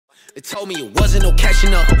They told me it wasn't no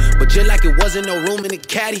catching up, but just like it wasn't no room in the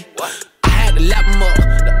caddy, I had to lap them up.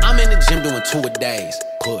 Now I'm in the gym doing 2 a days.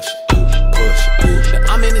 Push, push.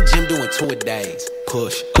 Now I'm in the gym doing 2 a days.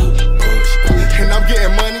 Push, push. And I'm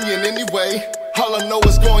getting money in any way. All I know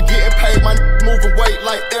is going getting paid. My moving weight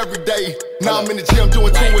like every day. Now I'm in the gym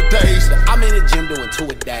doing 2 a days. I'm in the gym doing 2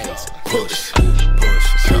 a days. Push, push.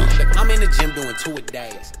 I'm in the gym doing 2 a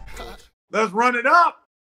days. Let's run it up.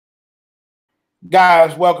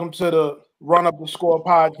 Guys, welcome to the Run Up the Score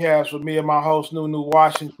podcast with me and my host, NuNu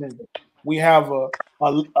Washington. We have a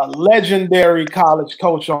legendary college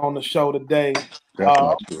coach on the show today.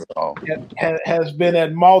 Has been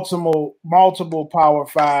at multiple Power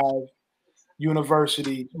 5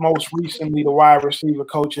 universities, most recently the wide receiver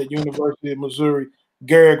coach at University of Missouri,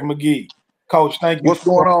 Garrick McGee. Coach, thank you. What's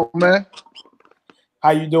going on, man? How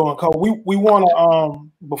you doing, Coach? We want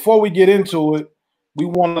to, before we get into it, we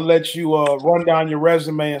want to let you run down your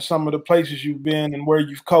resume and some of the places you've been and where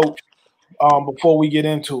you've coached before we get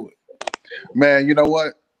into it. Man, you know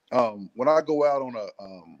what? When I go out on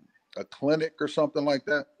a clinic or something like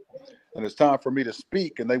that, and it's time for me to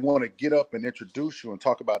speak, and they want to get up and introduce you and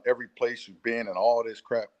talk about every place you've been and all this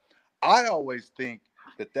crap, I always think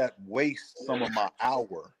that wastes some of my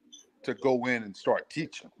hour to go in and start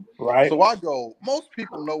teaching. Right. So I go, most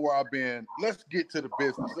people know where I've been. Let's get to the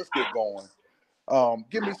business. Let's get going.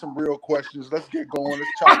 Give me some real questions. Let's get going.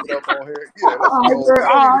 Let's chop it up on here. Yeah,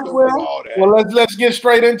 let's go. Well, let's get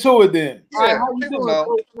straight into it then. Yeah, right, how you doing,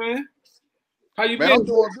 Coach, man? How you been? I'm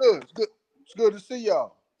doing good. It's good to see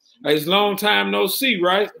y'all. It's long time no see,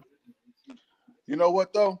 right? You know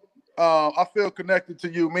what though? I feel connected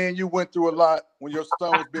to you. Me and you went through a lot when your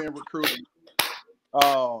son was being recruited.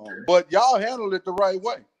 But y'all handled it the right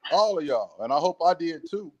way, all of y'all, and I hope I did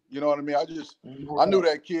too. You know what I mean? I knew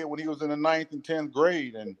that kid when he was in the 9th and 10th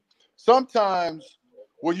grade, and sometimes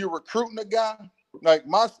when you're recruiting a guy, like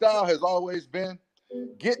my style has always been,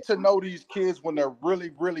 get to know these kids when they're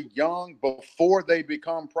really, really young before they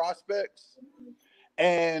become prospects,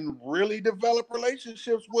 and really develop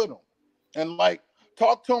relationships with them, and like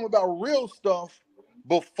talk to them about real stuff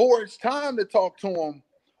before it's time to talk to them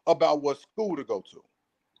about what school to go to.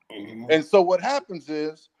 And so what happens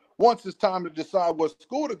is, once it's time to decide what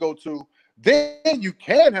school to go to, then you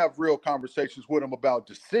can have real conversations with them about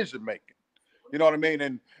decision making. You know what I mean?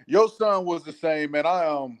 And your son was the same, man.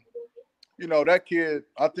 You know, that kid,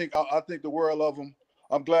 I think the world of him.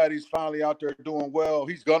 I'm glad he's finally out there doing well.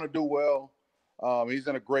 He's gonna do well. He's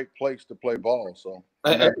in a great place to play ball. So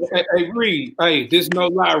hey Reed, hey, this no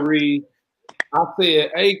lie, Reed. I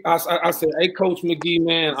said, hey, Coach McGee,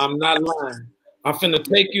 man, I'm not lying. I'm finna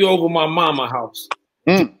take you over my mama house.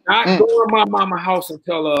 Not go to my mama house and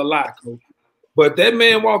tell her a lie, Coach. But that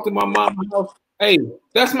man walked in my mama house. Hey,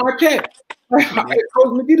 that's my cat. Hey,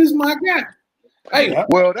 Coach McGee, this is my guy. Hey,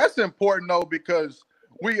 well, that's important though, because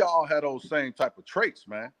we all had those same type of traits,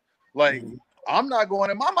 man. Like, I'm not going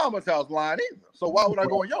in my mama's house lying either. So why would I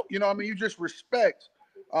go in yo? You know what I mean? You just respect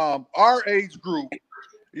our age group.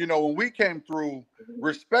 You know, when we came through,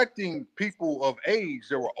 respecting people of age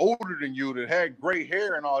that were older than you, that had gray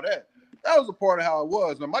hair and all that, that was a part of how it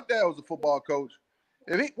was. And my dad was a football coach.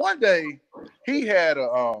 And one day he had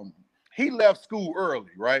he left school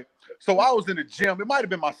early, right? So I was in the gym. It might have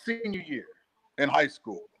been my senior year in high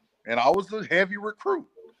school, and I was a heavy recruit.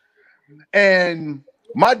 And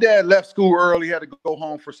my dad left school early, had to go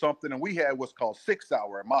home for something, and we had what's called 6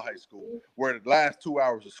 hour at my high school, where the last 2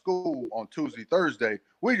 hours of school on Tuesday, Thursday,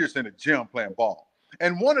 we just in the gym playing ball.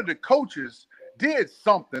 And one of the coaches did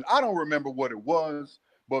something. I don't remember what it was,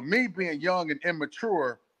 but me being young and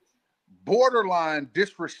immature, borderline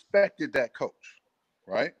disrespected that coach,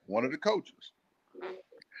 right? One of the coaches.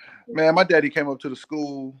 Man, my daddy came up to the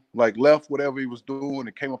school, like left whatever he was doing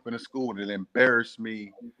and came up in the school, and it embarrassed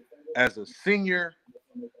me as a senior,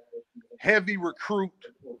 heavy recruit,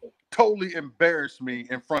 totally embarrassed me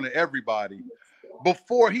in front of everybody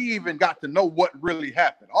before he even got to know what really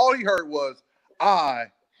happened. All he heard was, I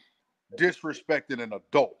disrespected an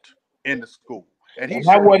adult in the school. And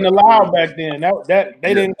that wasn't allowed back then.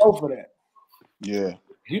 They didn't go for that. Yeah.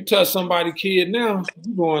 You touch somebody's kid now,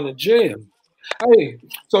 you going to jail. Hey,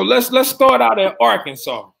 so let's start out at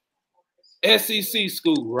Arkansas. SEC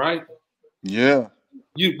school, right? Yeah.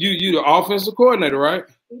 You the offensive coordinator, right?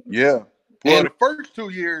 Yeah. Well, the first 2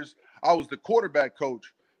 years I was the quarterback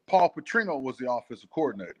coach. Paul Petrino was the offensive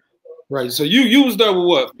coordinator. Right. So you was there with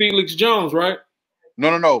what? Felix Jones, right?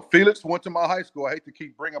 No. Felix went to my high school. I hate to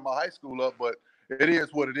keep bringing my high school up, but it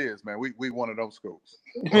is what it is, man. We one of those schools.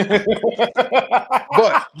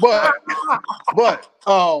 but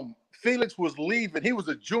Felix was leaving. He was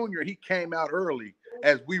a junior. He came out early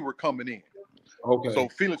as we were coming in. Okay. So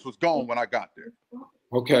Felix was gone when I got there.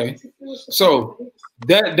 Okay. So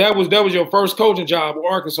that was your first coaching job at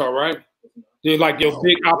Arkansas, right? Like your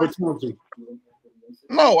big opportunity.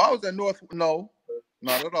 No, I was at North. No,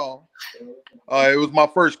 not at all. It was my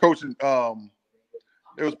first coaching.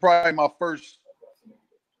 It was probably my first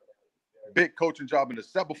big coaching job in the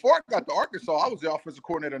South. Before I got to Arkansas, I was the offensive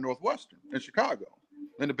coordinator at Northwestern in Chicago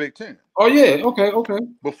in the Big Ten. Oh yeah, okay.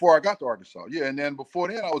 Before I got to Arkansas, yeah, and then before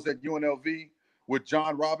then, I was at UNLV with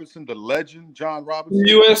John Robinson, the legend John Robinson.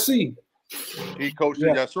 USC. He coached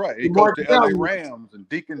it. That's right. He coached the LA Rams and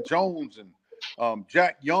Deacon Jones and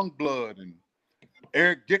Jack Youngblood and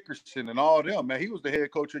Eric Dickerson and all them. Man, he was the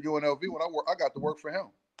head coach at UNLV when I got to work for him.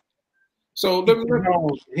 So Deacon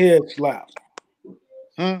Jones, head slap.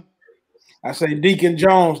 I say Deacon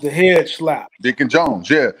Jones, the head slap. Deacon Jones,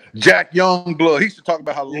 yeah. Jack Youngblood. He used to talk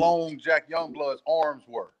about how long Jack Youngblood's arms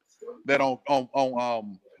were. That on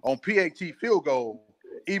PAT field goal,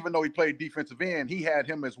 even though he played defensive end, he had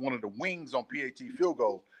him as one of the wings on PAT field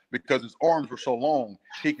goal because his arms were so long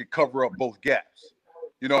he could cover up both gaps.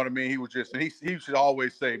 You know what I mean? He was just, and he should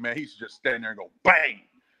always say, man, he should just stand there and go bang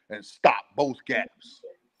and stop both gaps.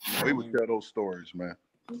 So he would tell those stories, man.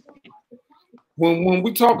 When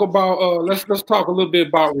we talk about let's talk a little bit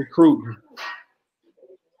about recruiting.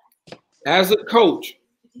 As a coach,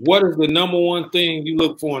 what is the number one thing you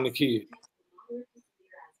look for in a kid?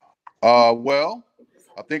 Well,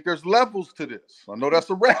 I think there's levels to this. I know that's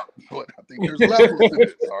a wrap, but I think there's levels to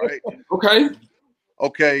this. All right.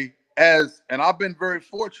 Okay. And I've been very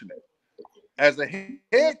fortunate. As a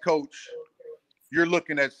head coach, you're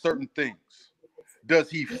looking at certain things. Does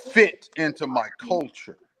he fit into my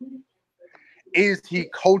culture? Is he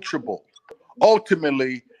coachable?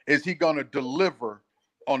 Ultimately, is he going to deliver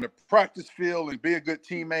on the practice field and be a good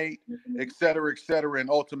teammate, et cetera, and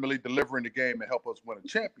ultimately deliver in the game and help us win a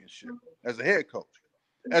championship as a head coach?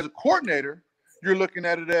 As a coordinator, you're looking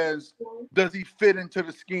at it as, does he fit into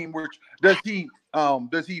the scheme? Which does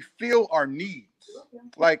he feel our needs?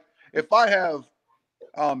 Like if I have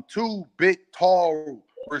two big, tall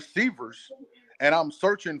receivers and I'm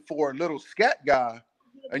searching for a little scat guy,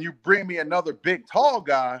 and you bring me another big, tall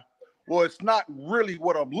guy, well, it's not really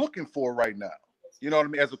what I'm looking for right now. You know what I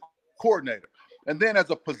mean? As a coordinator. And then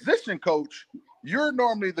as a position coach, you're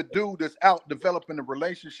normally the dude that's out developing the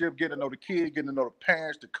relationship, getting to know the kid, getting to know the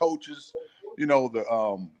parents, the coaches, you know,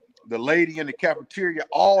 the lady in the cafeteria,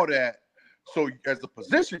 all that. So as a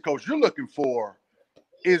position coach, you're looking for,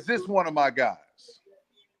 is this one of my guys?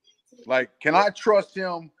 Like, can I trust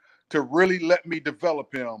him to really let me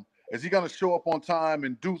develop him? Is he going to show up on time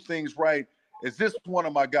and do things right? Is this one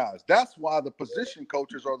of my guys? That's why the position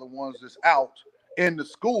coaches are the ones that's out in the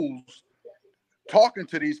schools talking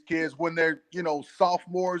to these kids when they're, you know,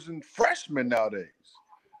 sophomores and freshmen nowadays.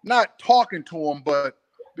 Not talking to them, but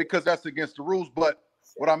because that's against the rules. But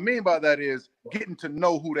what I mean by that is getting to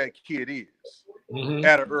know who that kid is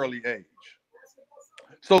at an early age.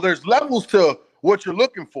 So there's levels to what you're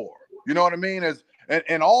looking for. You know what I mean?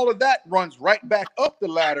 And all of that runs right back up the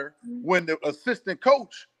ladder when the assistant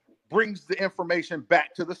coach brings the information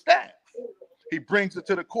back to the staff. He brings it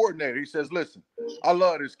to the coordinator. He says, listen, I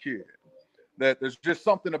love this kid. That there's just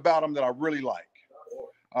something about him that I really like.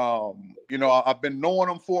 You know, I've been knowing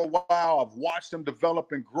him for a while. I've watched him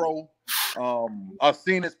develop and grow. I've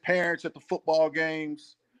seen his parents at the football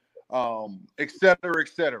games, et cetera, et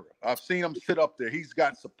cetera. I've seen him sit up there. He's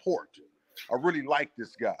got support. I really like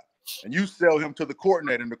this guy. And you sell him to the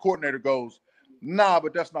coordinator, and the coordinator goes, nah,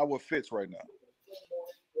 but that's not what fits right now.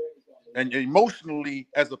 And emotionally,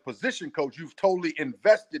 as a position coach, you've totally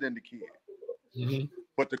invested in the kid.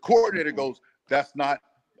 But the coordinator goes, that's not,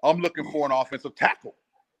 I'm looking for an offensive tackle.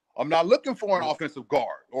 I'm not looking for an offensive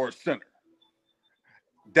guard or a center.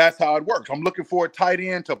 That's how it works. I'm looking for a tight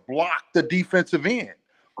end to block the defensive end.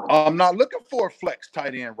 I'm not looking for a flex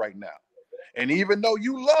tight end right now. And even though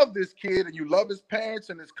you love this kid and you love his parents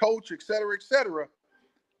and his coach, et cetera,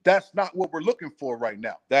 that's not what we're looking for right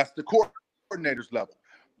now. That's the coordinator's level.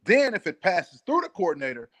 Then if it passes through the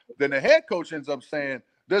coordinator, then the head coach ends up saying,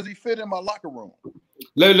 does he fit in my locker room?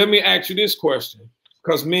 Let me ask you this question,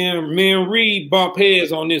 because me and Reed bump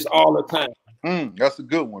heads on this all the time. That's a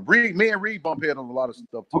good one. Me and Reed bump heads on a lot of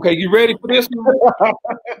stuff too. Okay, you ready for this one?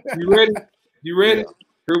 You ready? Yeah.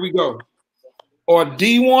 Here we go. Are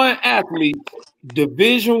D1 athletes,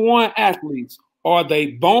 Division I athletes, are they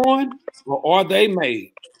born or are they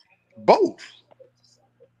made? Both.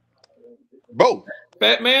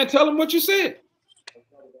 Fat man, tell them what you said.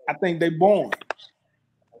 I think they born.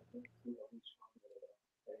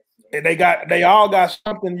 And they all got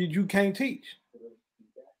something that you can't teach.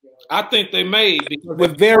 I think they made because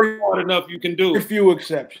with very hard enough you can do it. Few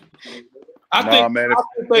exceptions. I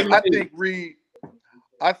think Reed,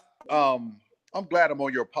 I'm glad I'm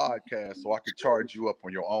on your podcast so I can charge you up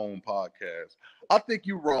on your own podcast. I think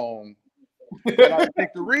you're wrong. And I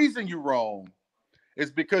think the reason you're wrong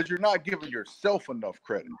is because you're not giving yourself enough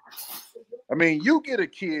credit. I mean, you get a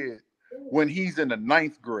kid when he's in the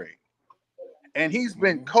 9th grade and he's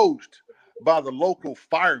been coached by the local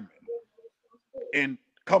firemen and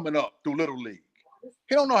coming up through Little League.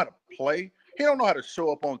 He don't know how to play. He don't know how to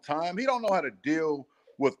show up on time. He don't know how to deal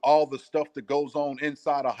with all the stuff that goes on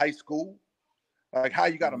inside of high school. Like how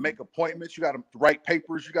you got to make appointments, you got to write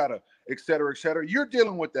papers, you got to et cetera, et cetera. You're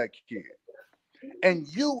dealing with that kid. And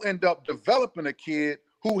you end up developing a kid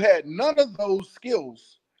who had none of those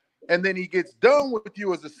skills. And then he gets done with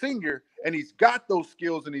you as a senior and he's got those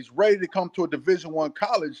skills and he's ready to come to a Division I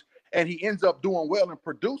college and he ends up doing well and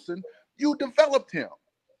producing. You developed him.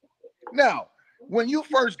 Now, when you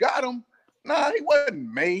first got him, he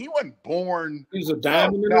wasn't made. He wasn't born. He's a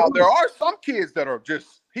diamond. Now, there are some kids that are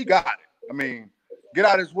just, he got it. I mean, get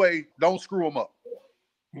out of his way. Don't screw him up.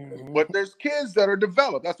 Mm-hmm. But there's kids that are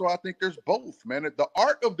developed. That's why I think there's both, man. The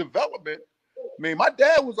art of development. I mean, my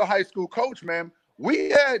dad was a high school coach, man.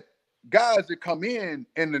 We had guys that come in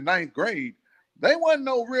the 9th grade. They wasn't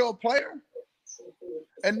no real player.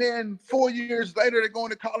 And then 4 years later, they're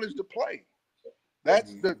going to college to play.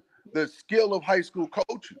 That's the skill of high school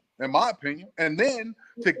coaching, in my opinion. And then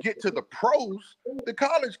to get to the pros, the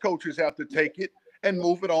college coaches have to take it and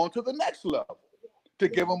move it on to the next level to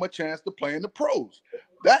give them a chance to play in the pros.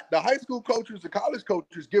 That the high school coaches, the college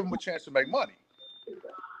coaches give them a chance to make money.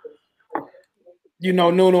 You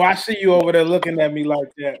know, NuNu, I see you over there looking at me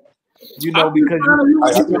like that. You know, because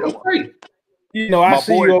I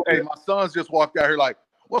see you over there. My sons just walked out here like,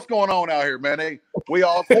 what's going on out here, man? We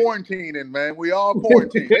all quarantining, man. We all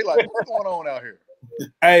quarantined. They like, what's going on out here?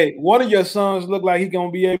 Hey, one of your sons look like he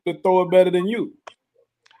gonna be able to throw it better than you.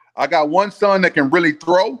 I got one son that can really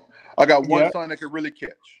throw. I got one son that can really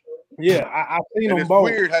catch. Yeah, I've seen them it's both.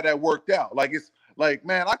 It's weird how that worked out. Like it's like,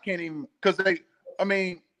 man, I can't even because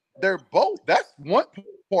they're both. That's one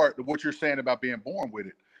part of what you're saying about being born with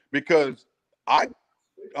it. Because I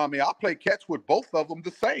play catch with both of them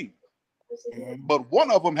the same. But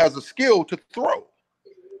one of them has a skill to throw.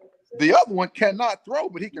 The other one cannot throw,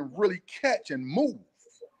 but he can really catch and move.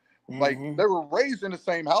 Like they were raised in the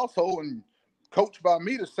same household and coached by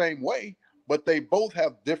me the same way, but they both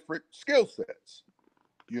have different skill sets.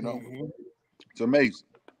 You know, it's amazing.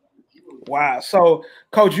 Wow. So,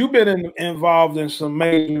 Coach, you've been involved in some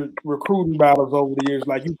major recruiting battles over the years.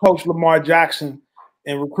 Like you coached Lamar Jackson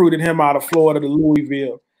and recruited him out of Florida to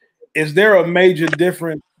Louisville. Is there a major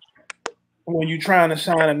difference when you're trying to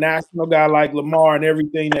sign a national guy like Lamar and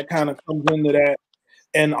everything that kind of comes into that,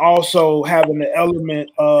 and also having the element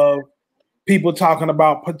of people talking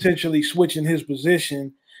about potentially switching his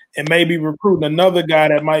position and maybe recruiting another guy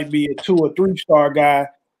that might be a 2 or 3-star guy?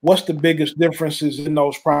 What's the biggest differences in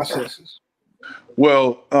those processes?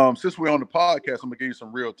 Well, since we're on the podcast, I'm gonna give you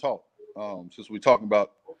some real talk. Since we're talking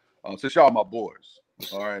about, since y'all my boys,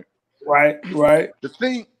 all right. Right. The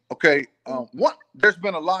thing, okay, there's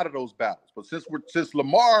been a lot of those battles, but since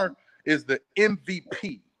Lamar is the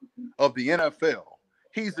MVP of the NFL,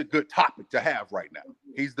 he's a good topic to have right now.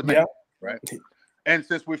 He's the man, right? And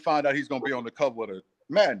since we found out he's gonna be on the cover of the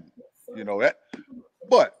Madden, you know that,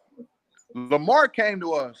 but Lamar came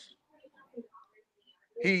to us.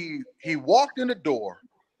 He walked in the door,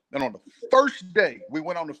 and on the first day we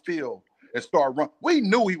went on the field and started running. We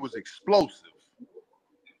knew he was explosive,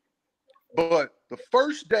 but the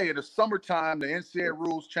first day of the summertime, the NCAA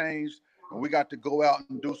rules changed, and we got to go out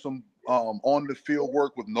and do some on the field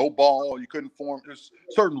work with no ball. You couldn't form. There's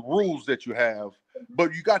certain rules that you have,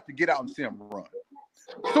 but you got to get out and see him run.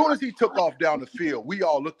 As soon as he took off down the field, we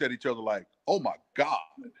all looked at each other like, "Oh my God!"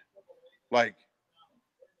 Like,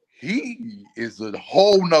 he is a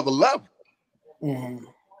whole nother level.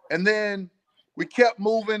 And then we kept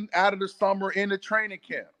moving out of the summer into training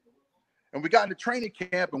camp. And we got into training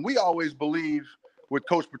camp, and we always believe with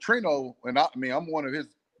Coach Petrino, and I'm one of his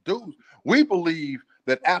dudes, we believe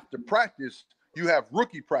that after practice, you have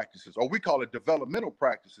rookie practices, or we call it developmental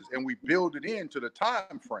practices, and we build it into the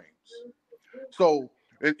time frames. So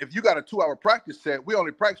if you got a 2-hour practice set, we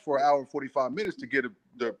only practice for 1 hour and 45 minutes to get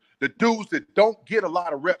the dudes that don't get a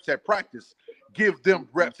lot of reps at practice, give them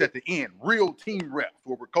reps at the end, real team reps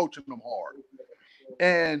where we're coaching them hard.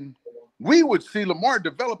 And we would see Lamar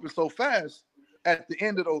developing so fast at the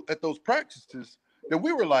end of those practices that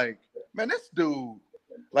we were like, man, this dude,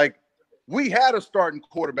 like, we had a starting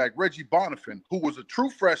quarterback, Reggie Bonifant, who was a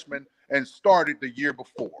true freshman and started the year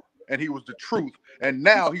before. and he was the truth. And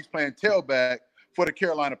now he's playing tailback for the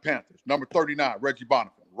Carolina Panthers, number 39, Reggie Bonifant,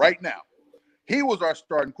 right now. He was our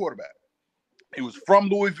starting quarterback. He was from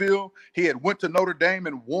Louisville. He had went to Notre Dame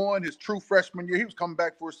and won his true freshman year. He was coming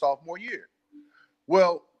back for his sophomore year.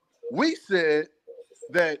 Well, we said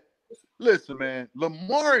that, listen, man,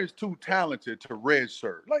 Lamar is too talented to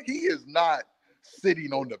redshirt. Like, he is not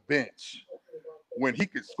sitting on the bench when he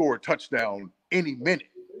could score a touchdown any minute.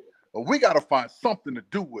 But we got to find something to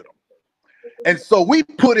do with him. And so we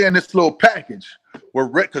put in this little package where,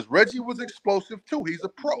 because Reggie was explosive too. He's a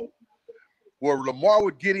pro. Where Lamar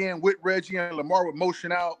would get in with Reggie and Lamar would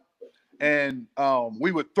motion out, and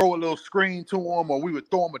we would throw a little screen to him, or we would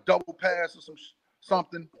throw him a double pass or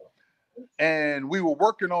something. And we were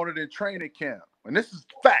working on it in training camp. And this is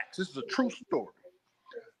facts. This is a true story.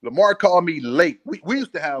 Lamar called me late. We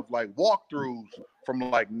used to have like walkthroughs from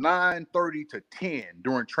like 9:30 to 10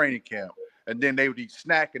 during training camp. And then they would eat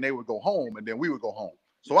snack and they would go home, and then we would go home.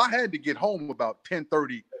 So I had to get home about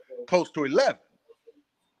 10:30, close to 11.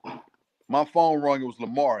 My phone rang. It was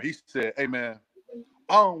Lamar. He said, "Hey, man,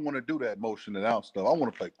 I don't want to do that motion and out stuff. I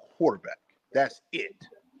want to play quarterback. That's it."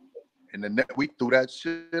 And then we threw that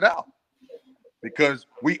shit out because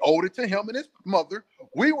we owed it to him and his mother.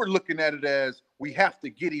 We were looking at it as we have to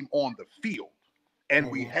get him on the field, and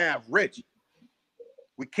we have Reggie.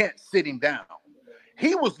 We can't sit him down.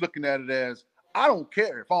 He was looking at it as, I don't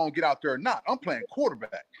care if I don't get out there or not. I'm playing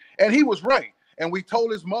quarterback. And he was right. And we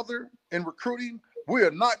told his mother in recruiting, we are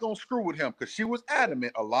not going to screw with him, because she was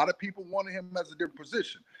adamant. A lot of people wanted him as a different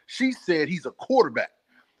position. She said he's a quarterback.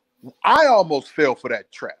 I almost fell for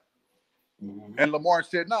that trap. And Lamar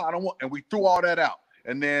said, no, I don't want. And we threw all that out.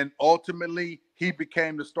 And then ultimately he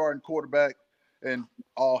became the starting quarterback, and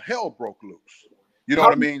all hell broke loose. You know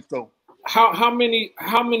what I mean? So how many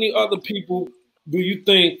other people do you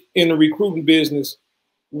think in the recruiting business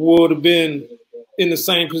would have been in the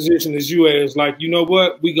same position as you, as like, you know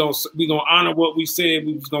what, we gonna honor what we said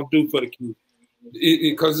we was gonna do for the kid?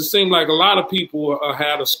 Because it seemed like a lot of people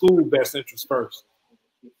had a school best interest first.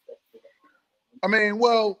 I mean,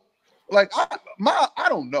 well, like I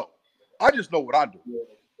don't know. I just know what I do.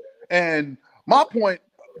 And my point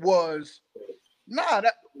was,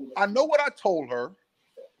 I know what I told her.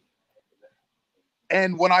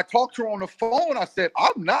 And when I talked to her on the phone, I said,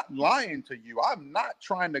 I'm not lying to you. I'm not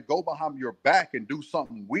trying to go behind your back and do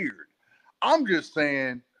something weird. I'm just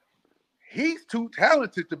saying he's too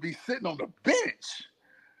talented to be sitting on the bench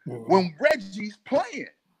when Reggie's playing.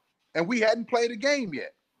 And we hadn't played a game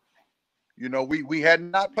yet. You know, we had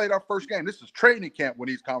not played our first game. This is training camp when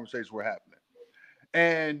these conversations were happening.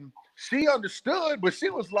 And she understood, but she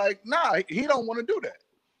was like, nah, he don't want to do that.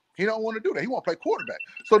 He don't want to do that. He want to play quarterback.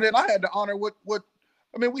 So then I had to honor what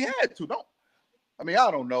I mean, we had to, I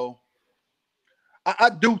don't know. I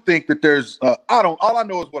do think that there's, all I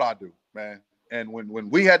know is what I do, man. And when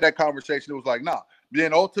we had that conversation, it was like, nah.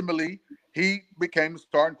 Then ultimately, he became the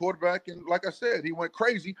starting quarterback. And like I said, he went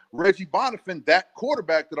crazy. Reggie Bonifant, that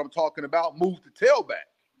quarterback that I'm talking about, moved to tailback.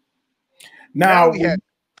 Now we had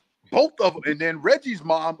both of them. And then Reggie's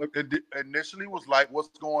mom initially was like, what's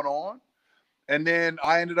going on? And then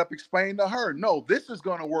I ended up explaining to her, no, this is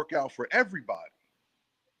going to work out for everybody.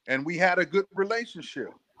 And we had a good relationship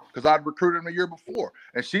because I'd recruited him a year before.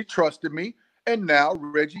 And she trusted me. And now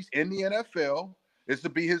Reggie's in the NFL. It's to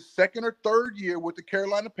be his second or third year with the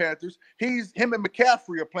Carolina Panthers. Him and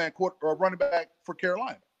McCaffrey are playing running back for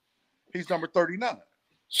Carolina. He's number 39.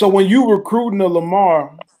 So when you recruiting a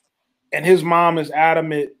Lamar and his mom is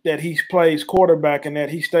adamant that he plays quarterback and that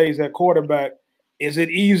he stays at quarterback, is it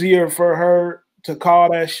easier for her to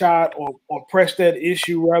call that shot or press that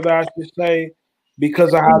issue, rather I should say,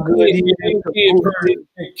 because of how good he is?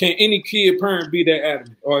 Can any kid parent be that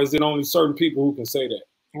adamant, or is it only certain people who can say that?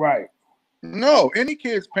 Right. No, any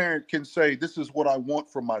kid's parent can say, this is what I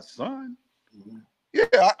want from my son.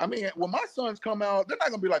 Yeah, I mean, when my sons come out, they're not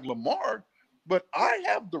going to be like Lamar, but I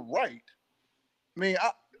have the right. I mean,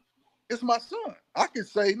 it's my son. I can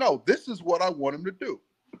say, no, this is what I want him to do.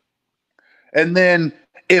 And then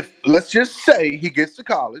if, let's just say he gets to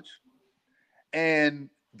college and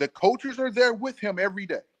the coaches are there with him every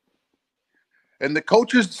day, and the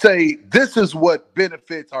coaches say, this is what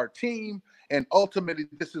benefits our team, and ultimately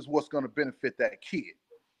this is what's going to benefit that kid.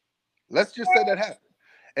 Let's just say that happened.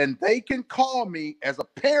 And they can call me as a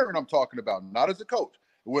parent, I'm talking about, not as a coach,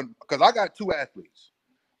 because I got two athletes.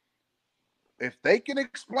 If they can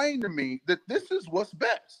explain to me that this is what's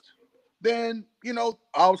best, then, you know,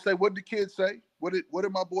 I'll say, what did the kids say? What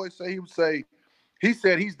did my boy say? He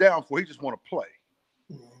said he's down for, he just want to play.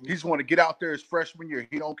 He just want to get out there his freshman year.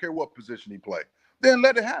 He don't care what position he play. Then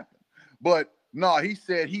let it happen. But No, he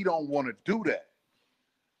said he don't want to do that.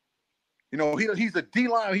 You know, he's a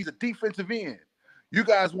D-line, he's a defensive end. You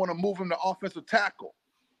guys want to move him to offensive tackle.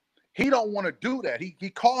 He don't want to do that. He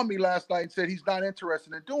called me last night and said he's not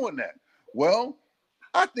interested in doing that. Well,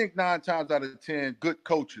 I think 9 times out of 10, good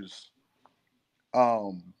coaches,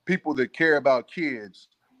 people that care about kids,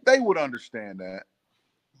 they would understand that.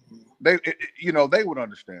 They would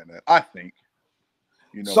understand that. I think,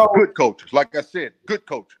 so, good coaches, like I said, good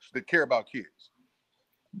coaches that care about kids.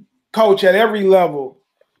 Coach, at every level,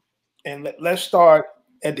 and let's start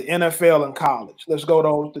at the NFL and college. Let's go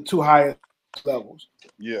to the 2 highest levels.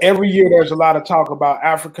 Yeah. Every year there's a lot of talk about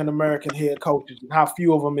African-American head coaches and how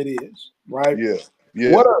few of them it is, right? Yeah.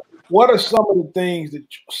 Yeah. What are some of the things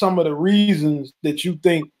some of the reasons that you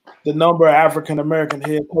think the number of African-American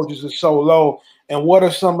head coaches is so low? And what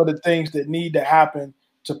are some of the things that need to happen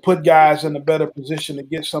to put guys in a better position to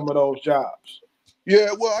get some of those jobs?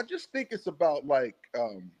 Yeah, well, I just think it's about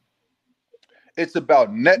it's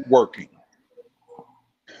about networking.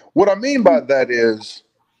 What I mean by that is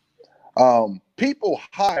people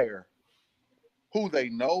hire who they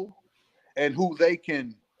know and who they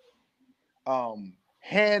can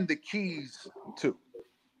hand the keys to.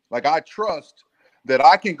 Like, I trust that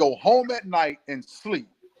I can go home at night and sleep.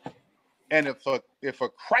 And if a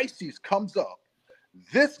crisis comes up,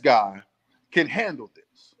 this guy can handle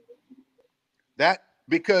this. That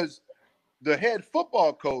because the head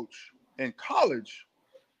football coach in college,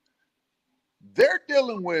 they're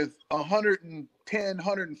dealing with 110,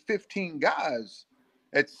 115 guys.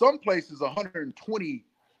 At some places, 120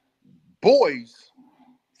 boys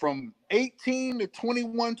from 18 to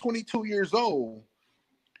 21, 22 years old.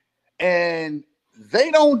 And they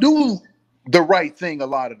don't do the right thing a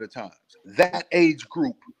lot of the times. That age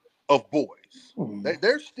group of boys,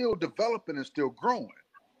 they're still developing and still growing.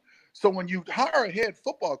 So when you hire a head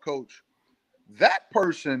football coach, that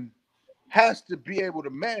person has to be able to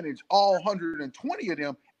manage all 120 of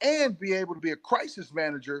them and be able to be a crisis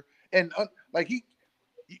manager. And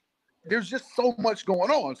there's just so much going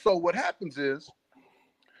on. So what happens is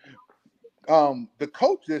the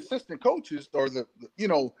assistant coaches, or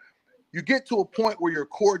you get to a point where you're a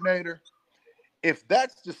coordinator. If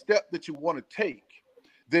that's the step that you want to take,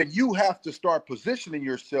 then you have to start positioning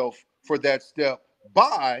yourself for that step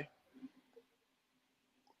by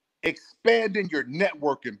expanding your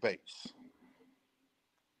networking base.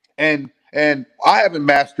 And I haven't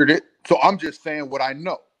mastered it, so I'm just saying what I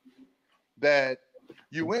know, that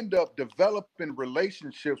you end up developing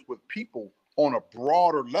relationships with people on a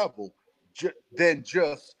broader level than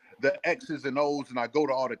just the X's and O's, and I go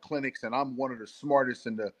to all the clinics and I'm one of the smartest,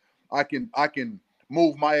 and I can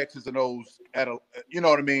move my X's and O's at a,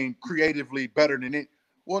 creatively better than it.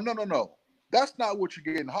 Well, no. That's not what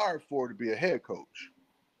you're getting hired for, to be a head coach.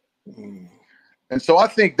 And so I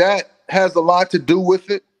think that has a lot to do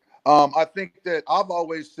with it. I think that I've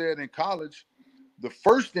always said in college, the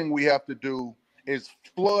first thing we have to do is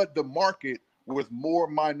flood the market with more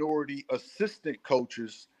minority assistant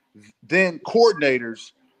coaches, then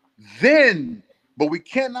coordinators, but we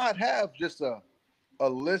cannot have just a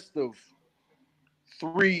list of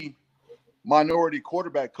 3 minority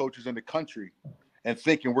quarterback coaches in the country and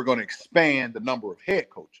thinking we're going to expand the number of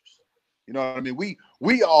head coaches. You know what I mean?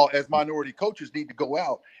 We all, as minority coaches, need to go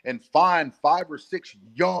out and find 5 or 6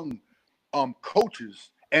 young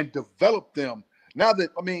coaches and develop them. Now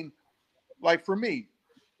that, for me,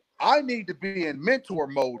 I need to be in mentor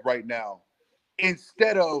mode right now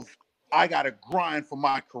instead of I got to grind for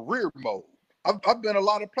my career mode. I've been a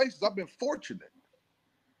lot of places. I've been fortunate.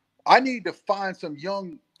 I need to find some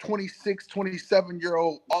young 26,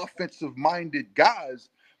 27-year-old offensive-minded guys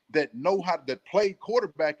that play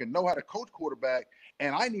quarterback and know how to coach quarterback,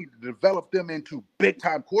 and I need to develop them into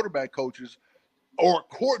big-time quarterback coaches or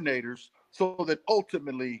coordinators, so that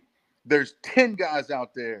ultimately there's 10 guys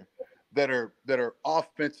out there that are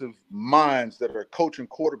offensive minds that are coaching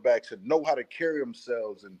quarterbacks and know how to carry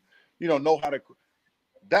themselves and know how to.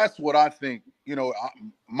 That's what I think.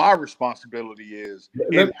 My responsibility is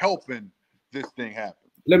in helping this thing happen.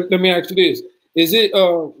 Let me ask you this: is it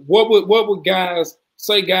what would guys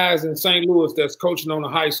in St. Louis that's coaching on a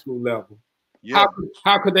high school level? Yeah.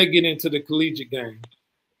 How could they get into the collegiate game?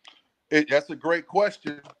 That's a great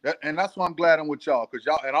question, and that's why I'm glad I'm with y'all,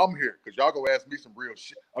 and I'm here because y'all go ask me some real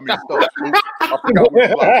shit. Stuff. I forgot we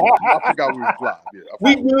was live.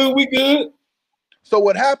 Yeah, we good. So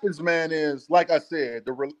what happens, man, is like I said,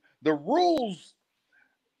 the rules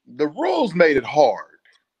made it hard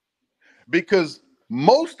because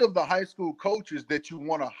most of the high school coaches that you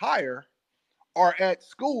want to hire are at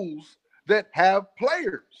schools that have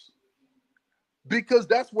players. because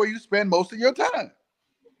that's where you spend most of your time.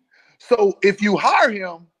 So if you hire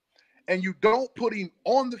him and you don't put him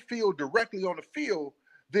on the field, directly on the field,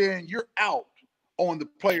 then you're out on the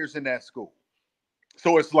players in that school.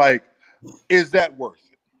 So it's like, is that worth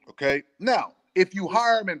it? Okay. Now, if you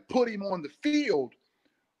hire him and put him on the field,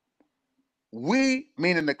 we,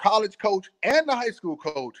 meaning the college coach and the high school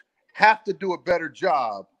coach, have to do a better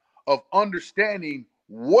job of understanding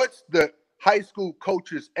what's the high school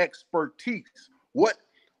coach's expertise. What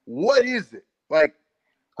is it? Like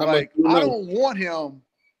I don't want him,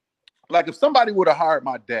 like if somebody would have hired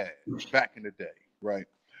my dad back in the day, right?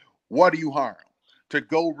 What do you hire him? To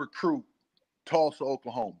go recruit Tulsa,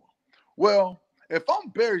 Oklahoma. Well, if I'm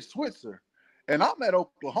Barry Switzer and I'm at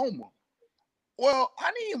Oklahoma, well,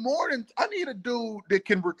 I need a dude that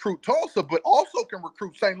can recruit Tulsa, but also can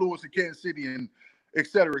recruit St. Louis and Kansas City and et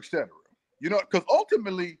cetera, et cetera. You know, because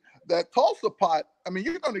ultimately that Tulsa pot, I mean,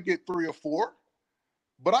 you're going to get 3 or 4,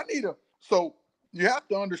 but so you have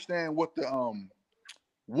to understand what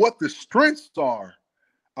the strengths are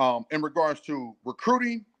in regards to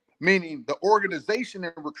recruiting, meaning the organization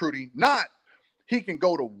and recruiting, not he can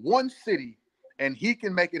go to one city and he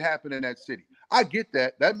can make it happen in that city. I get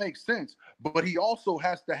that. That makes sense. But he also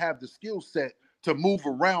has to have the skill set to move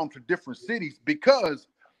around to different cities because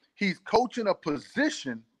he's coaching a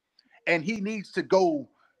position and he needs to go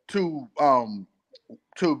to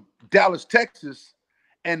Dallas, Texas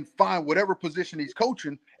and find whatever position he's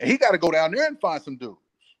coaching. And he got to go down there and find some dudes.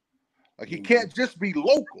 Like he can't just be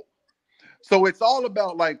local. So it's all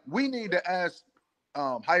about, like, we need to ask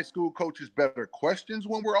high school coaches better questions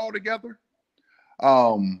when we're all together.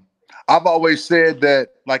 I've always said that,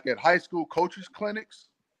 like at high school coaches clinics,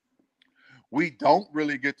 we don't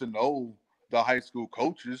really get to know the high school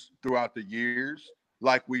coaches throughout the years.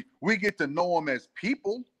 Like we get to know them as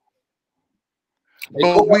people,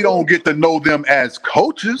 but we don't get to know them as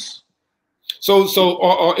coaches. So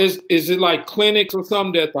or is it like clinics or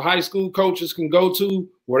something that the high school coaches can go to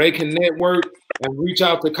where they can network and reach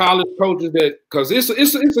out to college coaches? That because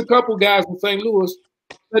it's a couple guys in St. Louis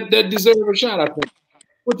that deserve a shot, I think.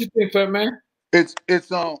 What you think, Fat Man? It's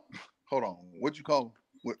hold on. What you call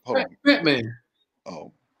him? Hold on. Fat Man.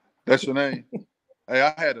 Oh, that's your name.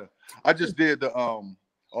 Hey, I just did the on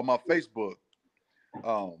my Facebook.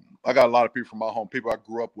 I got a lot of people from my home, people I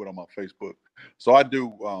grew up with on my Facebook. So I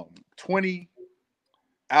do 20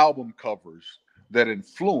 album covers that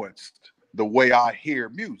influenced the way I hear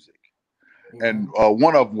music. And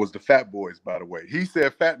one of them was the Fat Boys, by the way. He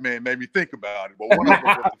said Fat Man made me think about it, but one of them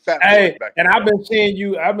was the Fat Boys. And I've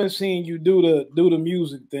been seeing you do the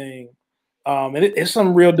music thing. And it's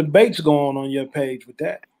some real debates going on your page with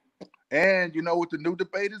that. And you know what the new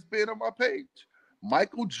debate has been on my page?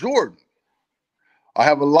 Michael Jordan. I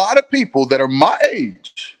have a lot of people that are my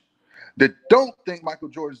age that don't think Michael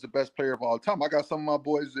Jordan is the best player of all time. I got some of my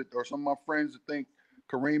boys or some of my friends that think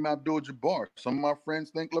Kareem Abdul-Jabbar. Some of my friends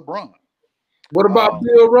think LeBron. What about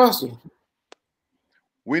Bill Russell?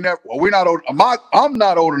 We're not old. I'm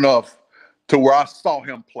not old enough to where I saw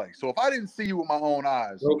him play. So if I didn't see you with my own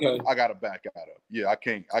eyes, okay, I got to back out of. Yeah, I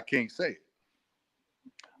can't say it.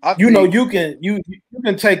 You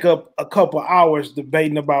can take up a couple hours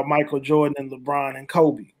debating about Michael Jordan and LeBron and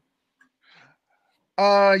Kobe.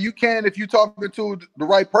 You can if you're talking to the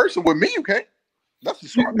right person. With me, you can. That's a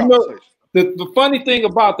smart conversation. The funny thing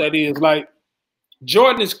about that is, like,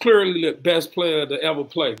 Jordan is clearly the best player to ever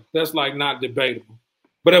play. That's like not debatable.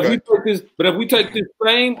 But if we take this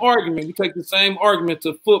same argument, we take the same argument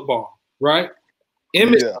to football, right?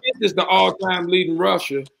 Emmitt Smith is the all-time leading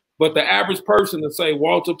rusher, but the average person will say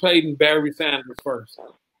Walter Payton, Barry Sanders first.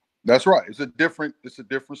 That's right. It's a different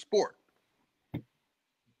sport.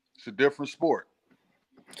 It's a different sport.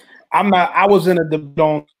 I was in a debate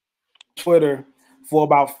on Twitter for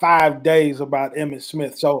about 5 days about Emmitt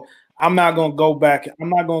Smith. So I'm not gonna go back. I'm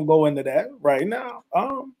not gonna go into that right now.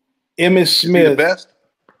 Emmitt Smith, the best.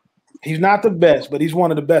 He's not the best, but he's one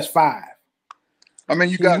of the best 5. I mean,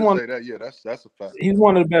 you got to say that. Yeah, that's a fact. He's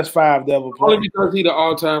one of the best 5 to ever play. Only because he's the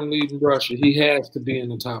all-time leading rusher, he has to be in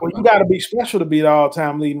the top. Well, you got to be special to be the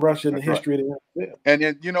all-time leading rusher in the history of the NFL. And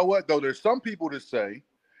then you know what though? There's some people that say,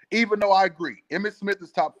 even though I agree, Emmitt Smith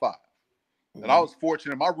is top 5. And I was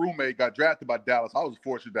fortunate. My roommate got drafted by Dallas. I was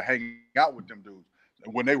fortunate to hang out with them dudes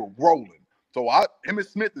when they were rolling. So Emmitt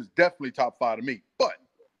Smith is definitely top 5 to me. But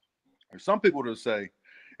there's some people that say,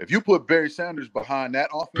 if you put Barry Sanders behind that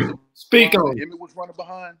offensive line that Emmitt was running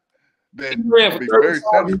behind, then Barry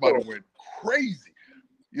Sanders might have went crazy.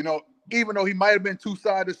 You know, even though he might have been too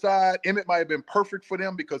side to side, Emmitt might have been perfect for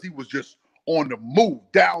them because he was just on the move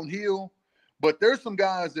downhill. But there's some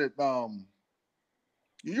guys that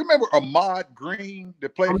You remember Ahmad Green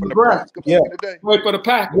that played for Nebraska back in the day? Played for the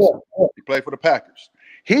Packers. He played for the Packers.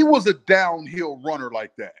 He was a downhill runner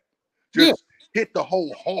like that. Just hit the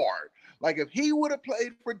hole hard. Like if he would have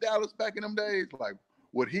played for Dallas back in them days, like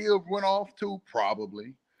would he have went off to?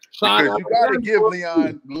 Probably. Because you got to give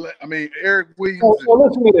Leon. I mean, Eric Williams. So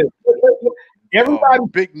listen to this. Everybody,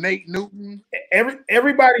 Big Nate Newton.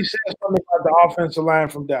 Everybody says something about the offensive line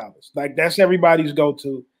from Dallas. Like that's everybody's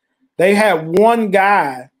go-to. They had one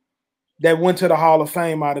guy that went to the Hall of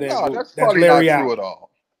Fame out of that group. That's probably Larry not Allen. true at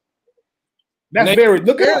all. That's very.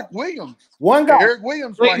 Look at Eric Williams. One guy. Eric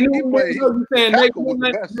Williams. Right? He played. You saying Nate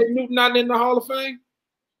Newton not in the Hall of Fame?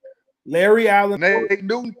 Larry Allen. Nate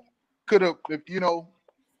Newton could have,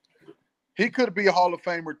 he could be a Hall of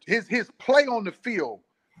Famer. His play on the field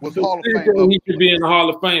was Hall of Fame. He should be in the Hall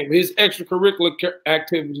of Fame. His extracurricular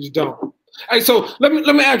activities don't. Hey, so let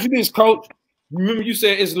me ask you this, Coach. Remember you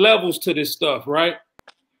said it's levels to this stuff, right?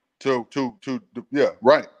 Yeah,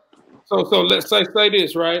 right. So let's say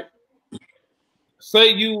this, right?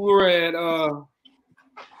 Say you were at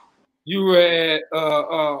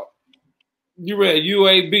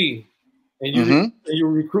UAB and you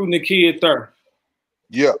were recruiting a kid there.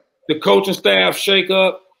 Yeah. The coaching staff shake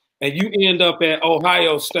up and you end up at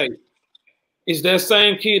Ohio State. Is that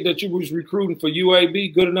same kid that you was recruiting for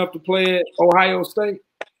UAB good enough to play at Ohio State?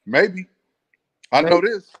 Maybe. I know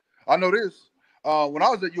this. When I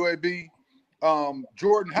was at UAB,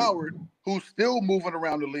 Jordan Howard, who's still moving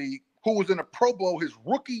around the league, who was in a Pro Bowl his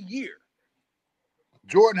rookie year.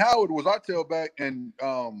 Jordan Howard was our tailback, and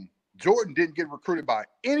Jordan didn't get recruited by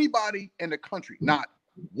anybody in the country, not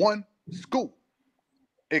one school,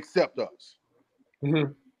 except us.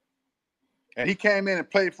 Mm-hmm. And he came in and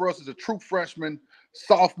played for us as a true freshman,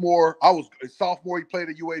 sophomore. I was a sophomore. He played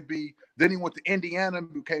at UAB. Then he went to Indiana,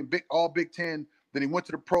 became all Big Ten. Then he went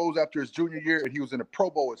to the pros after his junior year, and he was in the Pro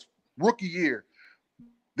Bowl his rookie year.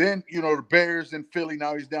 Then, the Bears in Philly.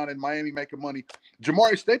 Now he's down in Miami making money.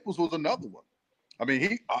 Jamari Staples was another one. I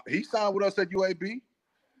mean, he signed with us at UAB.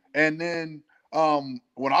 And then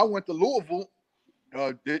when I went to Louisville,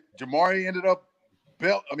 Jamari ended up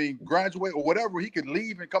graduate or whatever. He could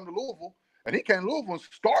leave and come to Louisville. And he came to Louisville and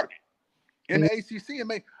started in the ACC.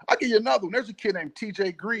 And I'll give you another one. There's a kid named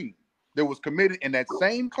TJ Green that was committed in that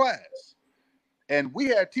same class. And we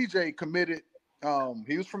had TJ committed.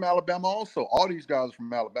 He was from Alabama also. All these guys are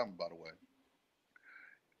from Alabama, by the way.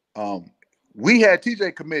 We had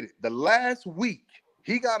TJ committed. The last week,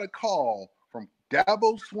 he got a call from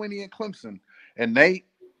Dabo Swinney and Clemson, and they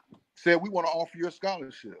said, we want to offer you a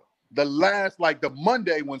scholarship. The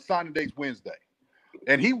Monday when signing day's Wednesday.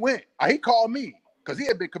 And he went. He called me because he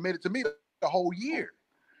had been committed to me the whole year.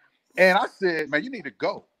 And I said, man, you need to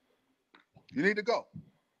go. You need to go.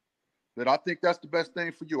 That I think that's the best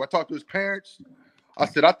thing for you. I talked to his parents. I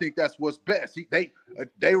said, I think that's what's best. They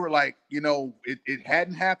were like, it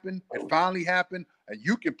hadn't happened. It finally happened, and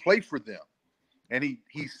you can play for them. And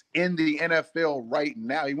he's in the NFL right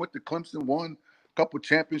now. He went to Clemson, won a couple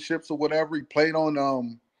championships or whatever. He played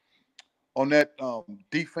on that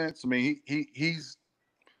defense. I mean, he's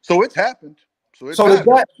so it's happened. So does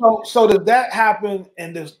that happen?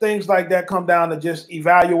 And does things like that come down to just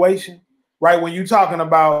evaluation? Right, when you're talking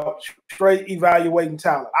about straight evaluating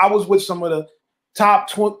talent. I was with some of the top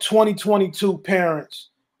 2022 parents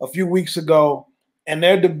a few weeks ago, and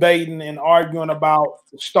they're debating and arguing about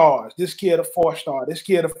the stars. This kid a 4-star, this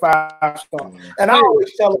kid a 5-star. And I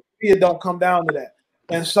always tell them it don't come down to that.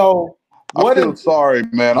 And so I feel sorry,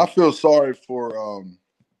 man. I feel sorry for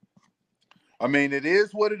it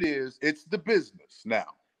is what it is. It's the business now.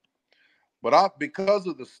 But because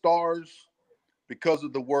of the stars, because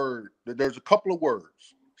of the word, there's a couple of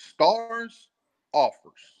words. Stars,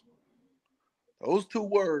 offers. Those two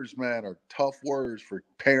words, man, are tough words for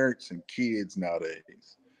parents and kids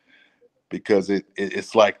nowadays. Because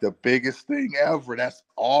it's like the biggest thing ever. That's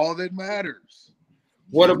all that matters.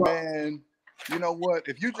 Man, you know what?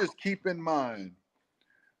 If you just keep in mind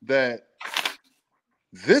that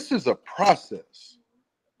this is a process.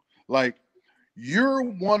 Like, you're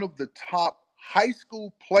one of the top high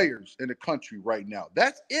school players in the country right now.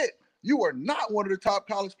 That's it. You are not one of the top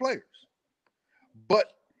college players.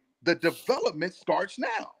 But the development starts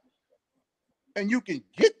now. And you can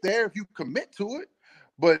get there if you commit to it.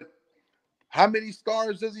 But how many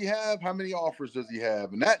stars does he have? How many offers does he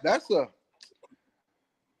have? And I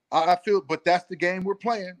feel, but that's the game we're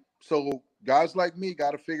playing. So guys like me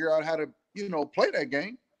got to figure out how to, play that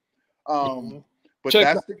game. But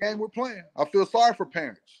that's the game we're playing. I feel sorry for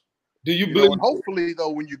parents. Do you believe? And hopefully, though,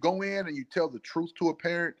 when you go in and you tell the truth to a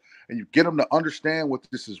parent and you get them to understand what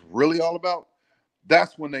this is really all about,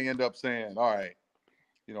 that's when they end up saying, all right,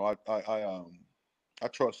 you know, I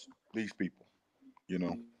trust these people, you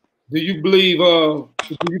know. Do you believe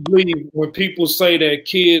when people say that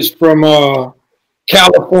kids from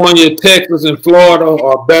California, Texas, and Florida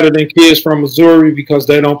are better than kids from Missouri because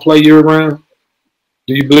they don't play year round?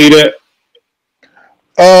 Do you believe that?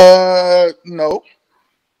 No,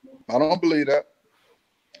 I don't believe that.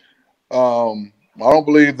 I don't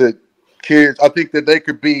believe that kids. I think that they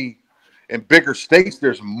could be in bigger states.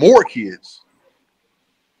 There's more kids.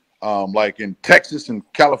 Like in Texas and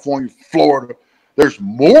California, Florida, there's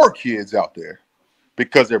more kids out there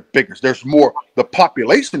because they're bigger. There's more. The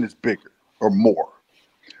population is bigger or more.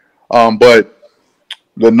 But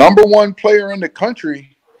the number one player in the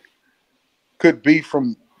country could be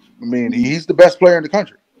from. I mean, he's the best player in the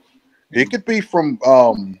country. He could be from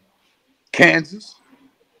Kansas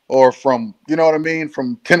or from, you know what I mean,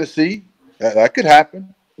 from Tennessee. That could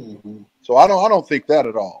happen. Mm-hmm. So I don't think that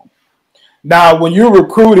at all. Now, when you're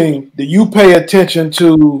recruiting, do you pay attention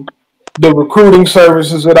to the recruiting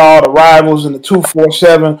services at all, the Rivals and the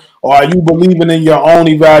 247, or are you believing in your own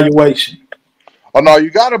evaluation? Oh, no, you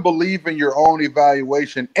got to believe in your own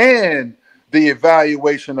evaluation and the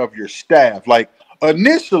evaluation of your staff. Like,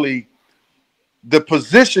 initially, the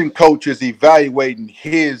position coach is evaluating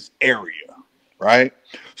his area, right?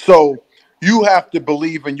 So you have to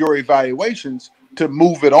believe in your evaluations to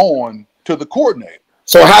move it on to the coordinator.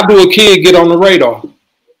 So how do a kid get on the radar?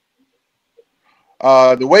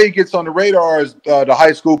 The way he gets on the radar is the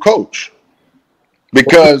high school coach.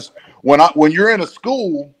 Because when you're in a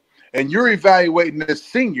school and you're evaluating this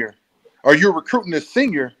senior or you're recruiting this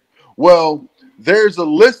senior, well, there's a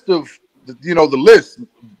list of, the list.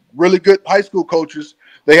 Really good high school coaches,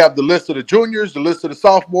 they have the list of the juniors, the list of the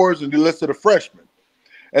sophomores, and the list of the freshmen.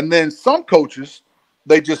 And then some coaches,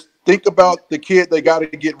 they just think about the kid they got to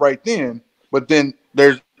get right then. But then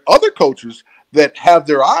there's other coaches that have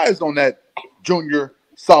their eyes on that junior,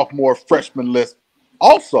 sophomore, freshman list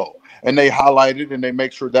also. And they highlight it and they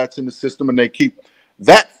make sure that's in the system and they keep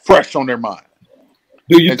that fresh on their mind.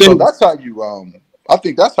 So that's how you I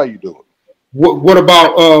think that's how you do it. What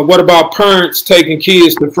about parents taking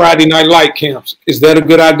kids to Friday night light camps? Is that a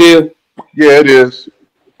good idea? Yeah, it is.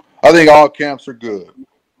 I think all camps are good.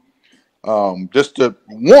 Number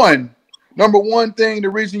one thing, the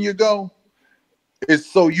reason you go is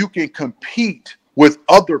so you can compete with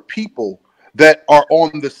other people that are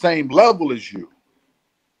on the same level as you.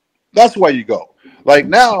 That's why you go. Like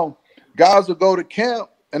now, guys will go to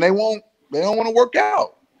camp and they don't want to work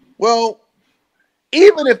out. Well,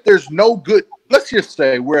 even if there's no good, let's just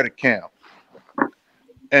say we're at a camp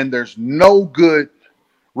and there's no good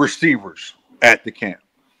receivers at the camp,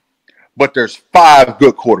 but there's 5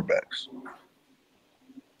 good quarterbacks,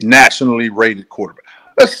 nationally rated quarterbacks.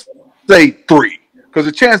 Let's say 3, because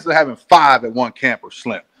the chances of having 5 at one camp are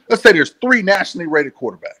slim. Let's say there's 3 nationally rated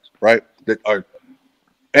quarterbacks, right?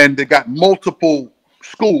 And they got multiple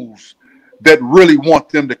schools that really want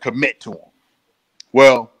them to commit to them.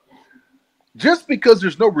 Well, just because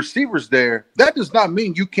there's no receivers there, that does not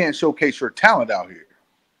mean you can't showcase your talent out here.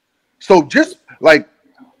 So just like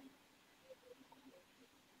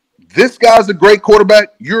this guy's a great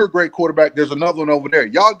quarterback, you're a great quarterback, there's another one over there.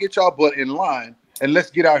 Y'all get y'all butt in line and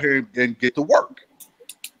let's get out here and get to work.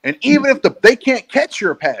 And even if they can't catch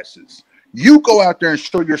your passes, you go out there and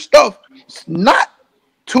show your stuff, not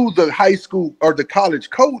to the high school or the college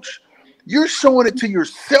coach. You're showing it to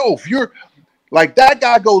yourself. You're like, that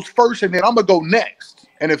guy goes first, and then I'm going to go next.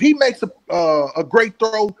 And if he makes a great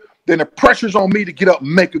throw, then the pressure's on me to get up and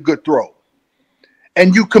make a good throw.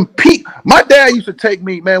 And you compete. My dad used to take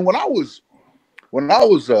me, man, when I was a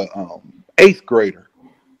 8th grader,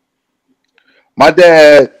 my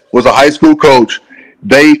dad was a high school coach.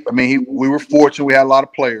 We were fortunate. We had a lot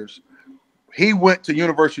of players. He went to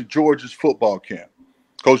University of Georgia's football camp.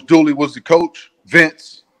 Coach Dooley was the coach,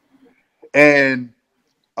 Vince. And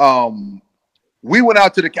we went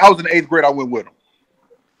out to I was in the 8th grade. I went with them.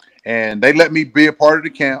 And they let me be a part of the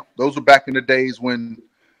camp. Those were back in the days when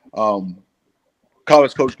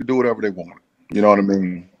college coach could do whatever they wanted. You know what I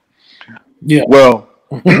mean? Yeah. Well,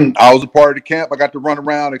 I was a part of the camp. I got to run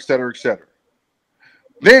around, et cetera, et cetera.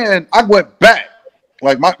 Then I went back,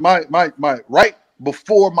 like my right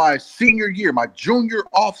before my senior year, my junior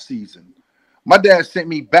off season. My dad sent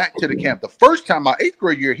me back to the camp. The first time, my 8th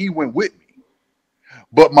grade year, he went with me.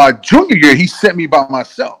 But my junior year, he sent me by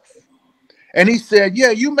myself. And he said,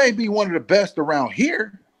 yeah, you may be one of the best around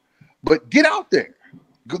here, but get out there.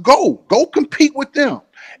 Go compete with them.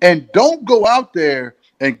 And don't go out there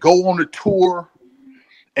and go on a tour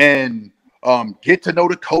and get to know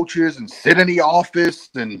the coaches and sit in the office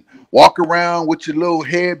and walk around with your little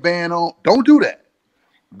headband on. Don't do that.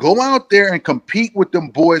 Go out there and compete with them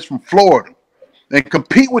boys from Florida and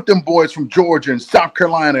compete with them boys from Georgia and South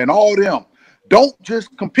Carolina and all them. Don't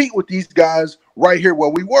just compete with these guys right here where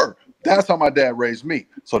we were. That's how my dad raised me.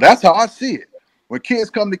 So that's how I see it. When kids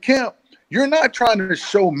come to camp, you're not trying to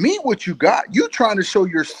show me what you got. You're trying to show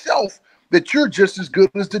yourself that you're just as good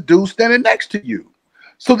as the dude standing next to you,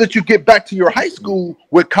 so that you get back to your high school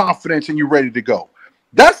with confidence and you're ready to go.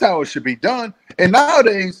 That's how it should be done. And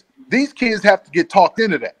nowadays, these kids have to get talked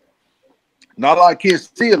into that. Not a lot of kids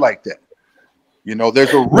see it like that. You know,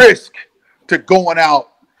 there's a risk to going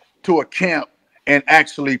out to a camp and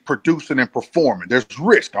actually producing and performing. There's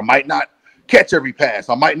risk. I might not catch every pass.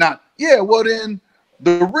 I might not. Yeah, well, then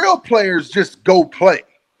the real players just go play.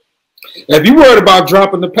 If you're worried about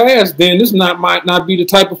dropping the pass, then this might not be the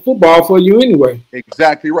type of football for you anyway.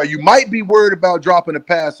 Exactly right. You might be worried about dropping the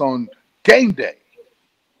pass on game day.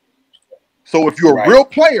 So if you're a real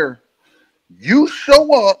player, you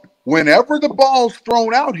show up whenever the ball's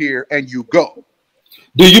thrown out here and you go.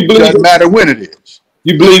 Do you believe it doesn't matter when it is?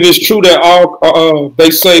 You believe it's true that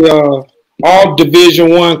all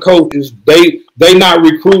Division I coaches they not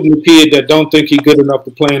recruiting a kid that don't think he's good enough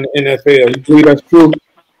to play in the NFL? You believe that's true?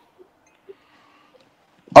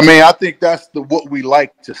 I mean, I think that's what we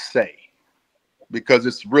like to say, because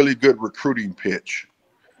it's really good recruiting pitch,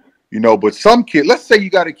 you know. But some kid, let's say you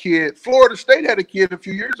got a kid. Florida State had a kid a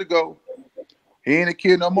few years ago. He ain't a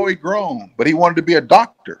kid no more. He grown, but he wanted to be a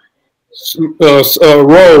doctor.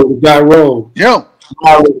 Rowe. Yeah.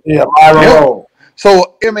 Rowe.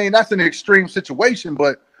 So I mean, that's an extreme situation,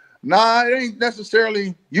 but nah, it ain't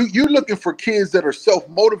necessarily. You looking for kids that are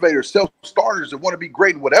self-motivated, self-starters that want to be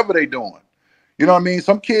great in whatever they doing. You know what I mean?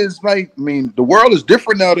 Some kids might. I mean, the world is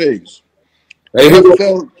different nowadays.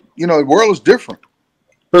 You know, the world is different.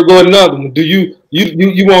 Here go another one. Do you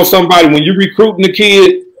want somebody when you're recruiting a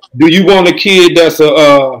kid? Do you want a kid that's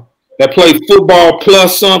that play football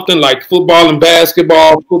plus something like football and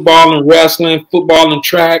basketball, football and wrestling, football and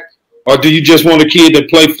track, or do you just want a kid that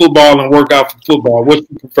play football and work out for football? What do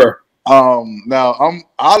you prefer? Now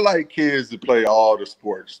I like kids that play all the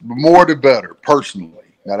sports. The more the better,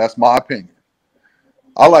 personally. Now that's my opinion.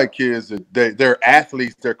 I like kids that they're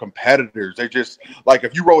athletes, they're competitors. They just, like,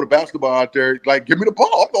 if you roll the basketball out there, like, give me the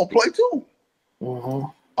ball, I'm gonna play too. Mm-hmm.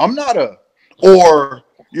 I'm not or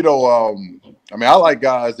you know, I mean, I like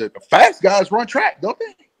guys fast guys run track, don't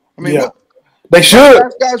they? I mean, they should.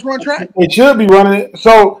 Fast guys run track. They should be running it.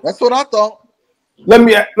 So that's what I thought. Let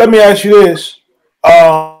me ask you this.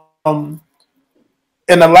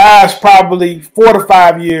 In the last probably 4 to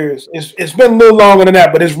 5 years, it's been a little longer than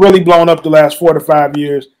that, but it's really blown up the last 4 to 5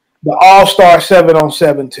 years. The All-Star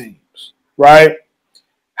 7-on-7 teams, right?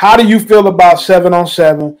 How do you feel about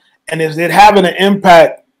 7-on-7, and is it having an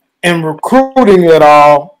impact in recruiting at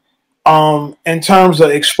all, in terms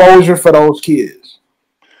of exposure for those kids?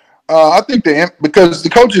 I think because the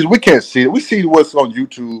coaches, we can't see it. We see what's on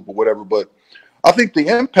YouTube or whatever, but I think the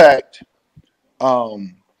impact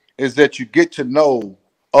is that you get to know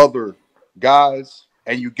other guys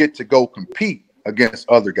and you get to go compete against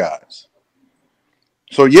other guys.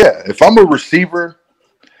 So yeah, if I'm a receiver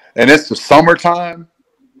and it's the summertime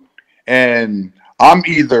and I'm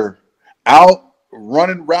either out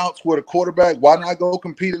running routes with a quarterback, why not go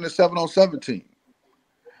compete in the 7-on-7 team?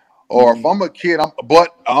 Or if I'm a kid,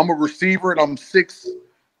 I'm a receiver and I'm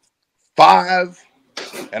 6'5",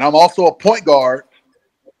 and I'm also a point guard.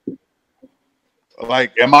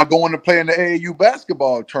 Like, am I going to play in the AAU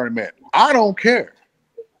basketball tournament? I don't care.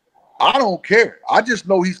 I don't care. I just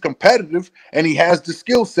know he's competitive and he has the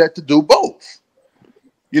skill set to do both.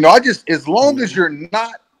 You know, as long as you're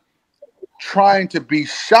not trying to be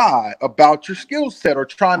shy about your skill set or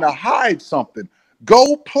trying to hide something,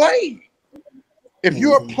 go play. If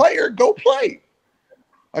you're a player, go play.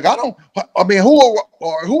 Like,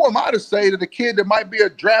 who am I to say to the kid that might be a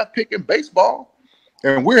draft pick in baseball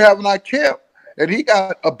and we're having our camp and he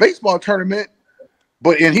got a baseball tournament,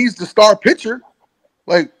 and he's the star pitcher,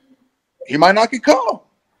 like, he might not get called.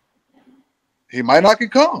 He might not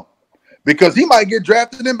get called because he might get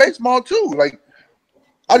drafted in baseball too. Like,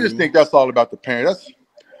 I just think that's all about the parent.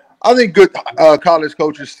 I think good college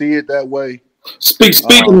coaches see it that way.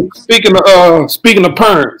 Speaking of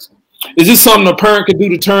parents, is this something a parent could do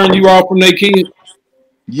to turn you off from their kid?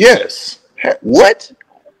 Yes. What?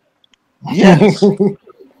 Yes.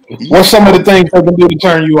 What's some of the things they can do to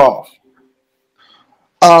turn you off?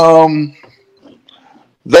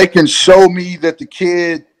 They can show me that the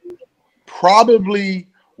kid probably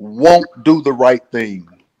won't do the right thing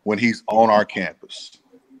when he's on our campus.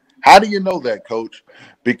 How do you know that, Coach?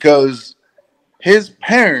 Because his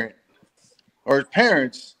parent or his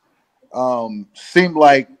parents seem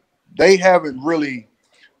like they haven't really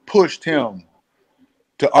pushed him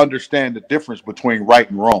to understand the difference between right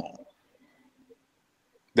and wrong.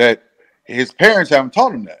 That his parents haven't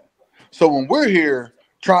taught him that. So when we're here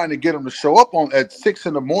trying to get him to show up at 6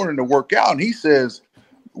 in the morning to work out, and he says,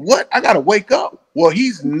 "What? I got to wake up." Well,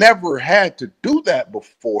 he's never had to do that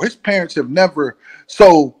before. His parents have never.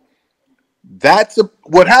 So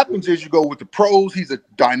what happens is you go with the pros. He's a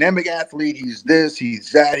dynamic athlete. He's this,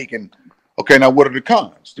 he's that. He can. Okay, now what are the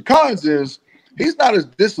cons? The cons is he's not as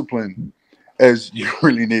disciplined as you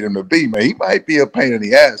really need him to be, man. He might be a pain in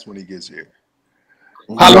the ass when he gets here.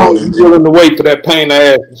 How long are you willing to wait for that pain in the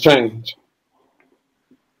ass to change?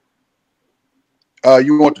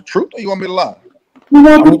 You want the truth or you want me to lie? You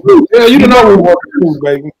want the truth. Yeah, you know we want the truth,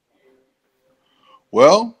 baby.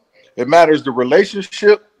 Well, it matters the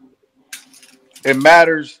relationship. It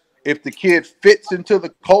matters if the kid fits into the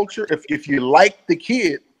culture. If you like the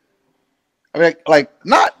kid, I mean, like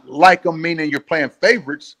not like them meaning you're playing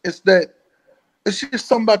favorites. It's that it's just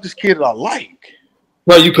something about this kid that I like.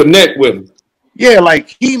 Well, you connect with him. Yeah,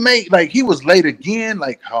 like he was late again.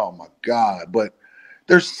 Like, oh my God, but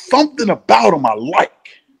there's something about him I like.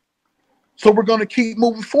 So we're gonna keep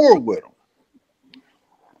moving forward with him.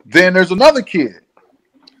 Then there's another kid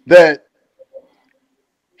that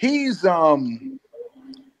he's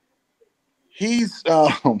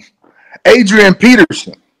Adrian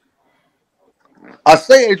Peterson. I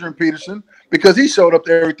say Adrian Peterson because he showed up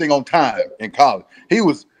to everything on time in college.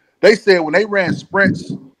 They said when they ran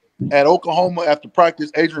sprints at Oklahoma after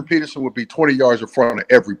practice, Adrian Peterson would be 20 yards in front of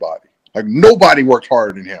everybody. Like nobody worked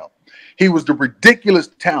harder than him. He was the ridiculous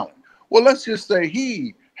talent. Well, let's just say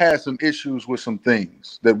he had some issues with some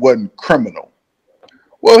things that wasn't criminal.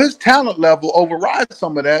 Well, his talent level overrides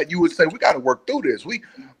some of that. You would say, we got to work through this.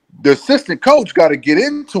 The assistant coach got to get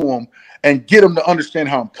into him and get him to understand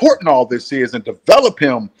how important all this is and develop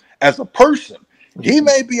him as a person. He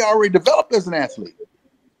may be already developed as an athlete.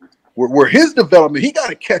 Where his development, he got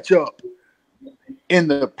to catch up in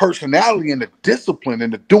the personality and the discipline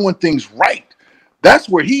and the doing things right. That's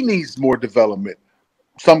where he needs more development.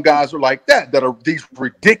 Some guys are like that are these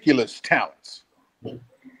ridiculous talents.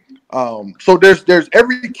 So there's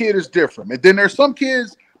every kid is different. And then there's some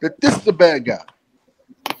kids that this is the bad guy.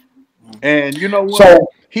 And you know what? So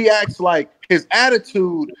he acts like his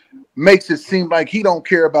attitude makes it seem like he don't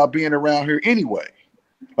care about being around here anyway.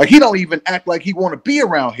 Like he don't even act like he want to be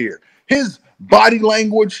around here. His body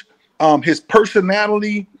language, his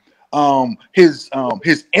personality, his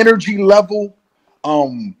energy level.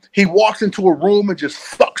 He walks into a room and just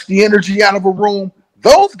sucks the energy out of a room.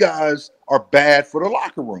 Those guys are bad for the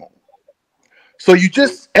locker room. So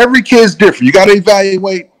every kid's different. You got to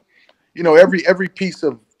evaluate, every piece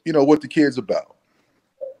of, what the kid's about.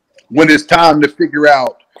 When it's time to figure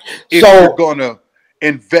out if you're going to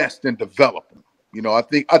invest and develop them.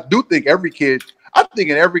 I do think every kid, I think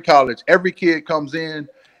in every college, every kid comes in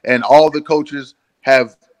and all the coaches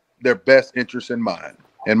have their best interests in mind.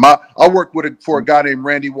 And I worked for a guy named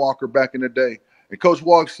Randy Walker back in the day. And Coach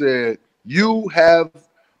Walker said, you have,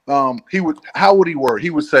 how would he word? He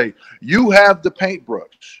would say, you have the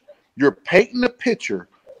paintbrush. You're painting a picture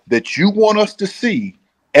that you want us to see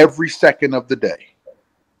every second of the day.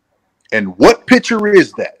 And what picture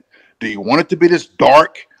is that? Do you want it to be this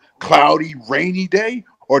dark, cloudy, rainy day?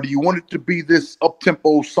 Or do you want it to be this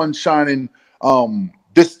up-tempo, sun-shining,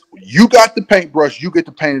 you got the paintbrush, you get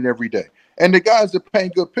to paint it every day. And the guys that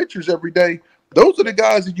paint good pictures every day, those are the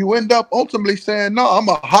guys that you end up ultimately saying, no, I'm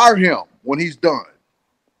going to hire him when he's done.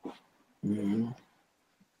 Mm-hmm.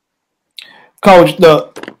 Coach,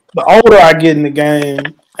 the older I get in the game,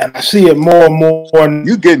 and I see it more and more.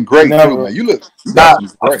 You getting great too, man. You got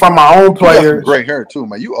from my own players. Great hair too,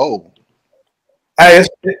 man. You old. Hey,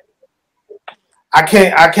 I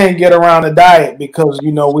can't get around the diet because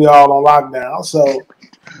we all on lockdown. So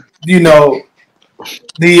the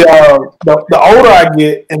older I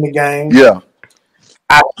get in the game,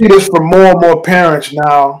 I see this from more and more parents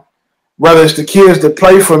now, whether it's the kids that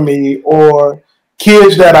play for me or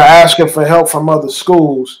kids that are asking for help from other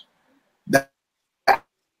schools. The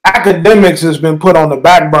academics has been put on the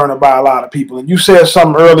back burner by a lot of people. And you said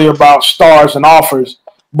something earlier about stars and offers,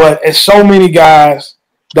 but it's so many guys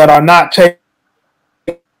that are not taking.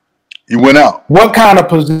 You went out. What kind of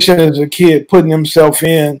position is a kid putting himself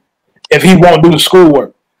in if he won't do the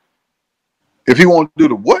schoolwork? If he won't do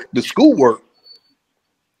the what? The schoolwork.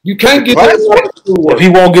 You can't get that if he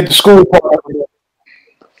won't get the school part.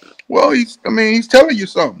 Well, he's telling you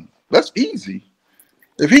something. That's easy.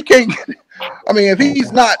 If he can't, if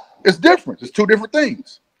he's not, it's different. It's two different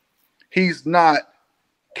things. He's not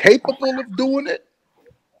capable of doing it,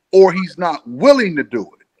 or he's not willing to do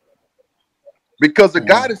it. Because the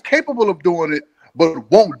guy that's capable of doing it but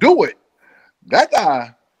won't do it, that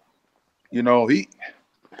guy, you know,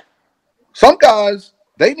 some guys,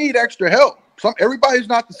 they need extra help. Everybody's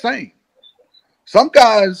not the same. Some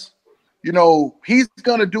guys, you know, he'll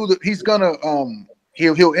end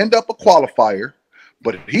up a qualifier,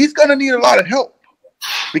 but he's gonna need a lot of help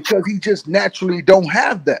because he just naturally don't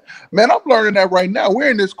have that. Man, I'm learning that right now.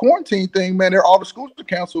 We're in this quarantine thing, man. All the schools are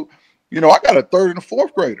canceled. You know, I got a 3rd and a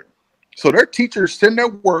 4th grader. So their teachers send their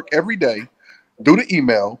work every day, do the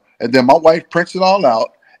email, and then my wife prints it all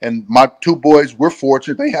out. And my 2 boys, we're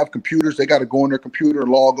fortunate. They have computers. They got to go on their computer and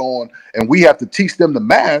log on. And we have to teach them the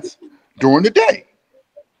math during the day.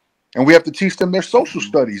 And we have to teach them their social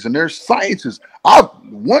studies and their sciences.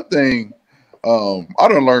 One thing, I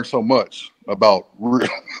done learned so much about,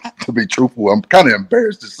 to be truthful, I'm kind of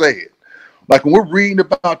embarrassed to say it. Like when we're reading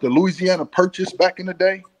about the Louisiana Purchase back in the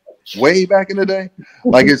day, way back in the day,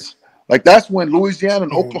 like that's when Louisiana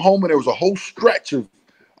and Oklahoma, there was a whole stretch of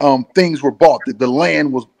things were bought. The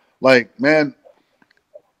land was like, man.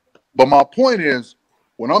 But my point is,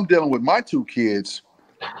 when I'm dealing with my 2 kids,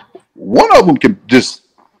 one of them can just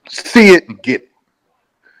see it and get it.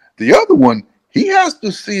 The other one, he has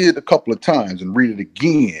to see it a couple of times and read it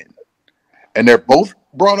again. And they're both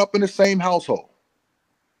brought up in the same household.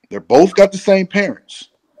 They're both got the same parents.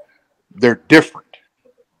 They're different.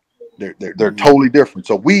 They're totally different.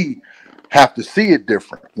 So we have to see it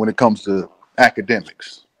different when it comes to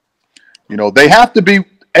academics. You know, they have to be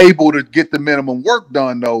able to get the minimum work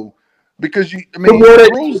done, though, because the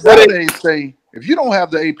rules nowadays say if you don't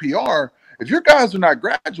have the APR, if your guys are not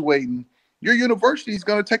graduating, your university is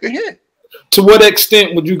going to take a hit. To what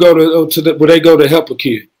extent would you go would they go to help a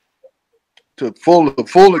kid? To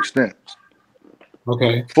full extent.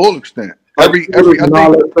 Okay. Full extent. Every I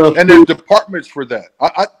think, and there's departments for that.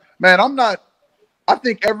 I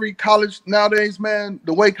think every college nowadays, man,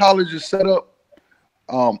 the way college is set up,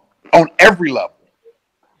 on every level,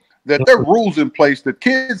 that there are rules in place that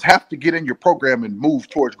kids have to get in your program and move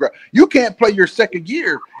towards grad. You can't play your 2nd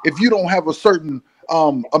year if you don't have a certain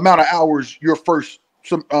amount of hours your first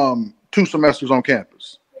 2 semesters on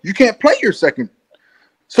campus. You can't play your 2nd.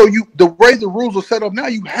 So the way the rules are set up now,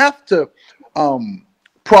 you have to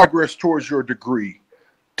progress towards your degree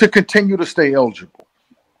to continue to stay eligible.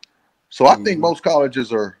 So I think most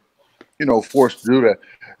colleges are, you know, forced to do that,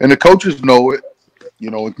 and the coaches know it. You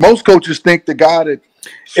know, most coaches think the guy that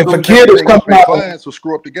if a kid is coming out class will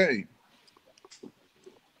screw up the game.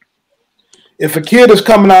 If a kid is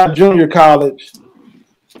coming out of junior college,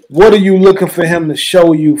 what are you looking for him to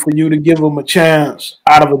show you for you to give him a chance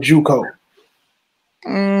out of a JUCO?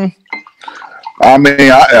 I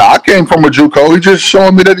mean, I came from a JUCO. He just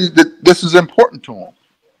showing me that this is important to him,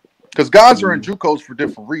 because guys are in JUCOs for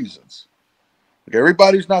different reasons. Like,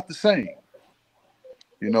 everybody's not the same.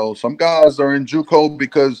 You know, some guys are in JUCO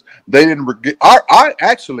because they didn't get. I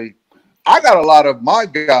got a lot of my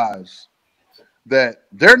guys that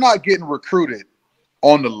they're not getting recruited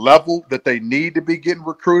on the level that they need to be getting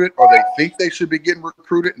recruited, or they think they should be getting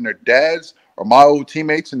recruited, and their dads or my old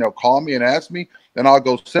teammates, and they'll call me and ask me, then I'll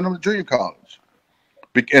go send them to junior college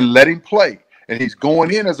and let him play. And he's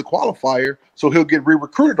going in as a qualifier, so he'll get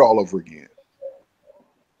re-recruited all over again.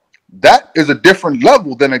 That is a different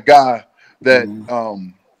level than a guy that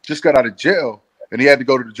just got out of jail and he had to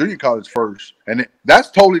go to the junior college first. And that's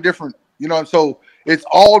totally different, you know. So it's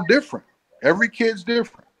all different. Every kid's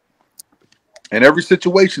different. And every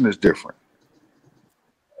situation is different.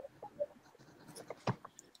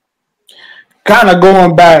 Kind of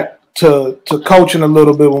going back to coaching a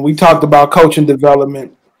little bit, when we talked about coaching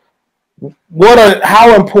development,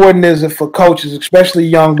 how important is it for coaches, especially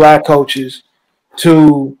young black coaches,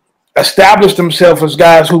 to establish themselves as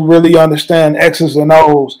guys who really understand X's and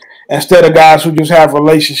O's instead of guys who just have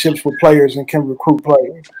relationships with players and can recruit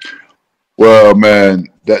players? Well, man,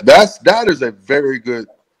 that is a very good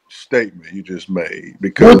statement you just made,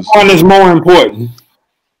 because which one is more important?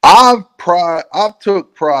 I've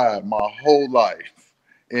took pride my whole life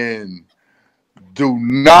in do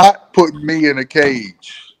not put me in a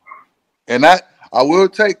cage. And that I will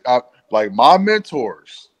take, like my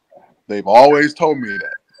mentors, they've always told me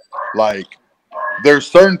that. Like, there's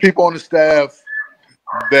certain people on the staff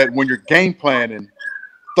that when you're game planning,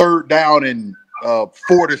 3rd down and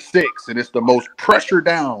 4 to 6, and it's the most pressure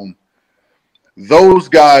down, those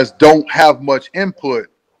guys don't have much input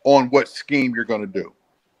on what scheme you're going to do.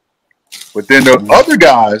 But then there are other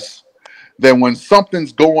guys that when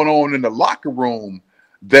something's going on in the locker room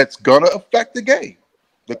that's going to affect the game.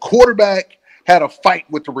 The quarterback had a fight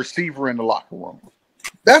with the receiver in the locker room.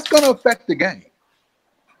 That's going to affect the game.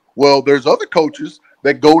 Well, there's other coaches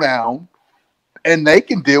that go down and they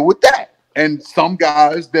can deal with that. And some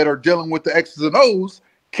guys that are dealing with the X's and O's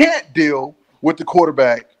can't deal with the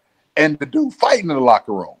quarterback and the dude fighting in the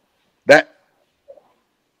locker room. That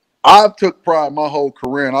I've took pride my whole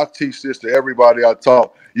career, and I teach this to everybody I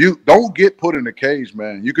talk. You don't get put in a cage,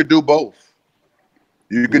 man. You can do both.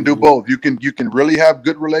 You can do both. You can really have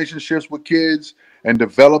good relationships with kids and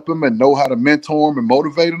develop them and know how to mentor them and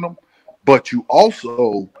motivate them. But you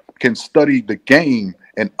also can study the game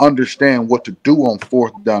and understand what to do on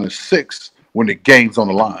 4th down and 6 when the game's on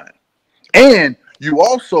the line. And you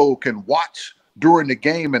also can watch during the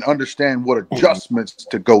game and understand what adjustments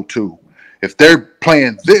to go to. If they're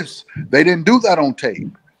playing this, they didn't do that on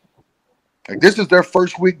tape. Like, this is their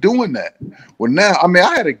first week doing that. Well, now, I mean,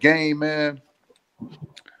 I had a game, man,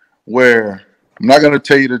 where I'm not going to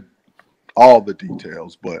tell you all the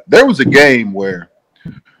details, but there was a game where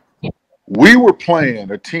we were playing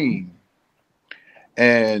a team,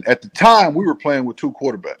 and at the time we were playing with 2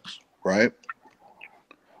 quarterbacks, right?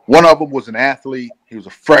 One of them was an athlete. He was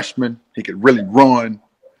a freshman. He could really run,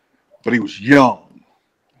 but he was young.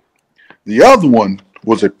 The other one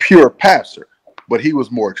was a pure passer, but he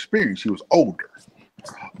was more experienced. He was older.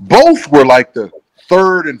 Both were like the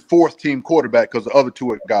 3rd and 4th team quarterback because the other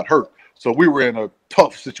 2 got hurt. So we were in a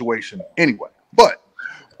tough situation anyway. But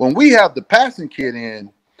when we have the passing kid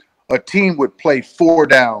in, a team would play 4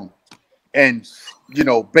 down and,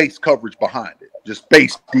 base coverage behind it, just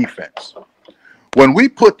base defense. When we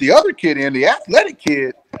put the other kid in, the athletic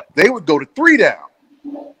kid, they would go to 3 down.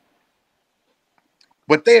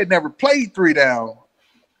 But they had never played 3 down,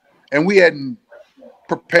 and we hadn't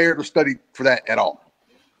prepared or studied for that at all.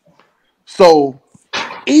 So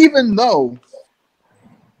even though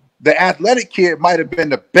the athletic kid might have been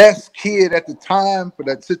the best kid at the time for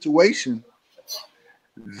that situation,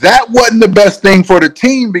 that wasn't the best thing for the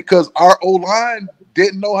team because our O-line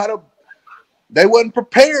didn't know how to – they wasn't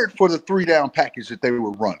prepared for the 3 down package that they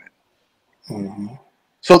were running. Mm-hmm.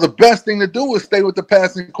 So the best thing to do was stay with the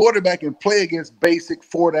passing quarterback and play against basic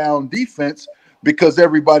 4 down defense because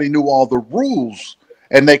everybody knew all the rules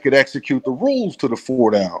and they could execute the rules to the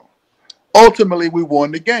 4 down. Ultimately, we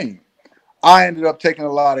won the game. I ended up taking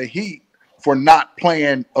a lot of heat for not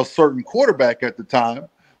playing a certain quarterback at the time,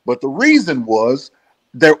 but the reason was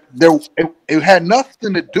it had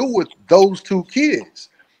nothing to do with those 2 kids.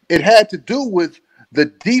 It had to do with the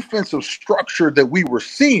defensive structure that we were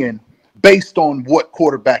seeing based on what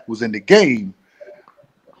quarterback was in the game.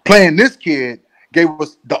 Playing this kid gave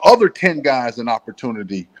us the other 10 guys an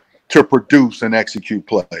opportunity to produce and execute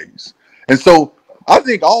plays. And so I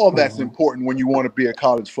think all of that's important when you want to be a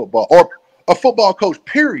college football or a football coach,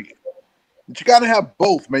 period. But you got to have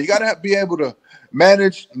both, man. You got to be able to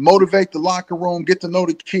manage, motivate the locker room, get to know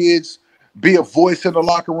the kids, be a voice in the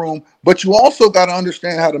locker room. But you also got to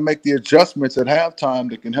understand how to make the adjustments at halftime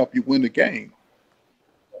that can help you win the game.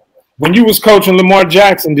 When you was coaching Lamar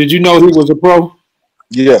Jackson, did you know he was a pro?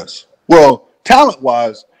 Yes. Well,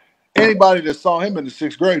 talent-wise, anybody that saw him in the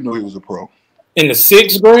 6th grade knew he was a pro. In the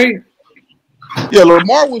 6th grade? Yeah,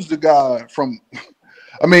 Lamar was the guy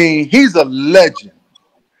he's a legend.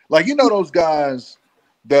 Like, those guys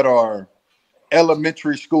that are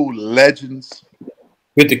elementary school legends?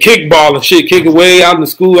 With the kickball and shit, kick away out in the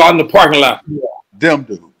school, out in the parking lot. Yeah. Them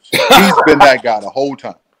dudes. He's been that guy the whole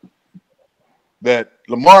time. That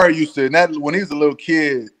Lamar used to, when he's a little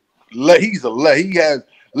kid, he has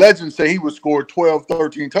legends say he would score 12,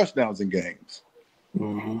 13 touchdowns in games.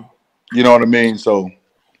 Mm-hmm. You know what I mean? So,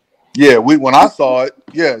 yeah, when I saw it,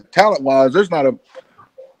 yeah, talent-wise, there's not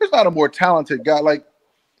a more talented guy. Like,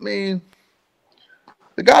 the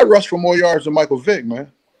guy rushed for more yards than Michael Vick,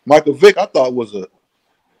 man. Michael Vick, I thought was an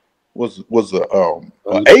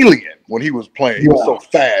alien when he was playing. He was so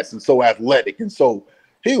fast and so athletic, and so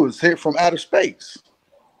he was hit from outer space.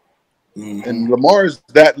 Mm-hmm. And Lamar's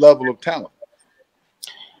that level of talent.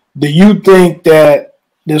 Do you think that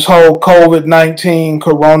this whole COVID-19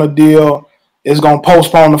 Corona deal is going to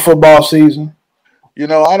postpone the football season?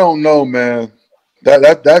 I don't know, man.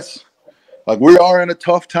 That's like, we are in a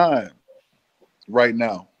tough time right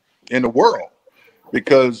now in the world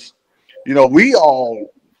because, we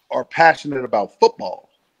all are passionate about football.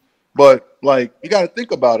 But, like, you got to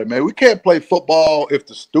think about it, man. We can't play football if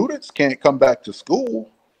the students can't come back to school.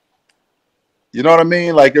 You know what I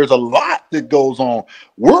mean? Like, there's a lot that goes on.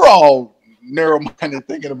 We're all narrow-minded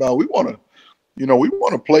thinking about we want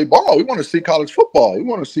to play ball. We want to see college football. We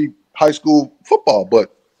want to see high school football.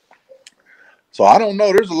 But so I don't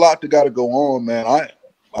know. There's a lot that got to go on, man. I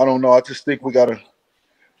don't know. I just think we got to,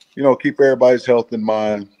 keep everybody's health in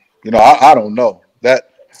mind. I don't know.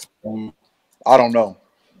 I don't know.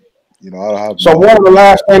 You know, I have So one of the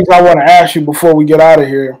last things I want to ask you before we get out of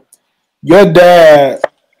here, your dad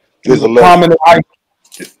is a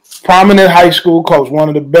prominent high school coach, one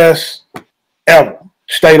of the best ever,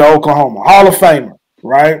 state of Oklahoma, Hall of Famer,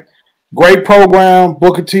 right? Great program,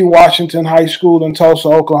 Booker T. Washington High School in Tulsa,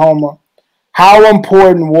 Oklahoma. How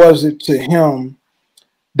important was it to him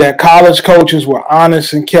that college coaches were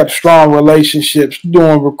honest and kept strong relationships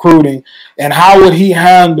doing recruiting? And how would he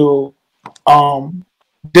handle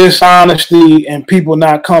dishonesty and people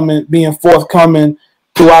not being forthcoming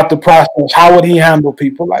throughout the process? How would he handle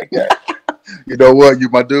people like that? You know what? You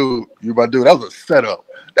my dude. That was a setup.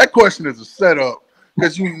 That question is a setup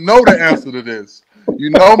because you know the answer to this. You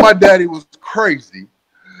know my daddy was crazy,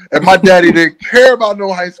 and my daddy didn't care about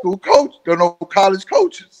no high school coach or no college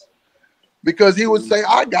coaches because he would say,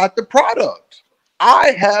 I got the product.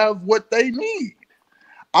 I have what they need.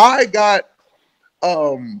 I got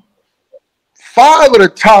 5 of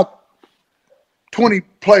the top 20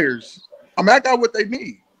 players. I mean, I got what they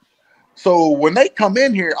need. So when they come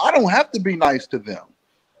in here, I don't have to be nice to them.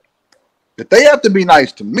 But they have to be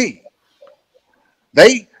nice to me.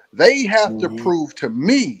 They have to prove to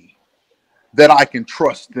me that I can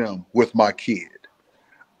trust them with my kid.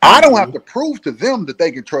 I don't have to prove to them that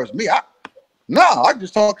they can trust me. I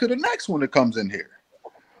just talk to the next one that comes in here.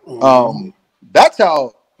 That's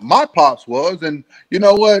how my pops was. And you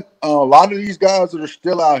know what? A lot of these guys that are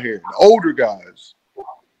still out here, the older guys,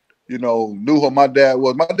 you know, knew who my dad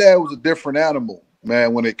was. My dad was a different animal,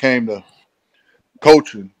 man, when it came to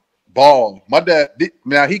coaching ball. My dad,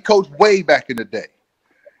 he coached way back in the day.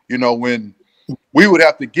 You know, when we would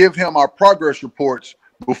have to give him our progress reports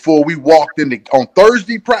before we walked on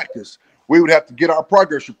Thursday practice, we would have to get our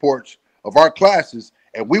progress reports of our classes,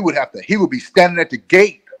 and he would be standing at the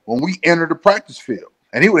gate when we entered the practice field,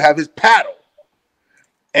 and he would have his paddle,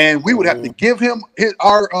 and we would have to give him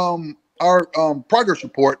our progress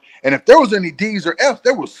report, and if there was any D's or F's,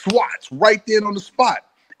 there was SWATs right there on the spot,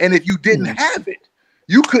 and if you didn't have it,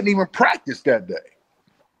 you couldn't even practice that day.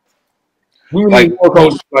 We need more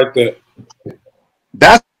coaches like that.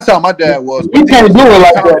 That's how my dad was. You can't do it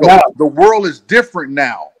like that now. The world is different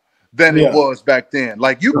now than it was back then.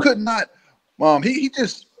 Like you could not.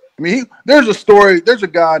 There's a story. There's a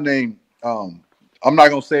guy named. I'm not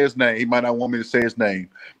gonna say his name. He might not want me to say his name.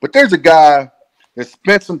 But there's a guy that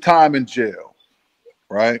spent some time in jail,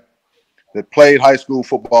 right? That played high school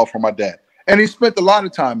football for my dad, and he spent a lot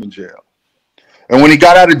of time in jail. And when he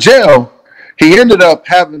got out of jail, he ended up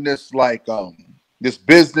having this this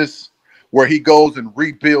business where he goes and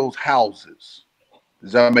rebuilds houses.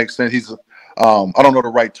 Does that make sense? He's I don't know the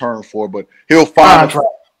right term for it, but he'll find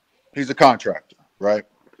he's a contractor, right?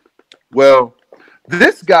 Well,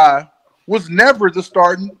 this guy was never the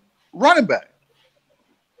starting running back.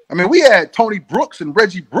 I mean, we had Tony Brooks and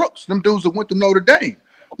Reggie Brooks, them dudes that went to Notre Dame.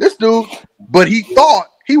 This dude, but he thought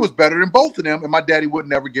he was better than both of them, and my daddy would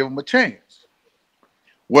never give him a chance.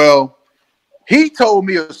 Well, he told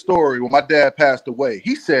me a story when my dad passed away.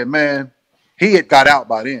 He said, man, he had got out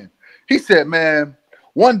by then. He said, man,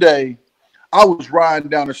 one day I was riding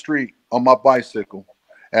down the street on my bicycle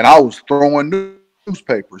and I was throwing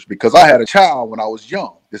newspapers because I had a child when I was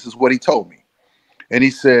young. This is what he told me. And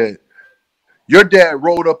he said, your dad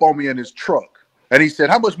rolled up on me in his truck. And he said,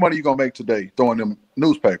 how much money are you going to make today throwing them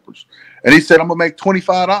newspapers? And he said, I'm going to make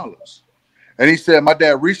 $25. And he said, my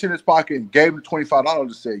dad reached in his pocket and gave him $25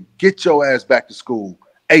 to say, get your ass back to school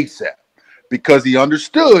ASAP. Because he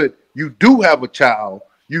understood you do have a child.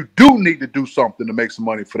 You do need to do something to make some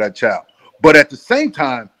money for that child. But at the same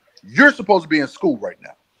time, you're supposed to be in school right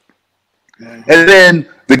now. And then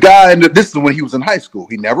the guy, this is when he was in high school.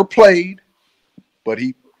 He never played, but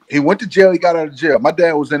he went to jail. He got out of jail. My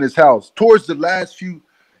dad was in his house. Towards the last few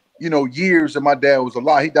years that my dad was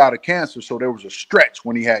alive, he died of cancer. So there was a stretch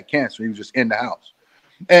when he had cancer. He was just in the house.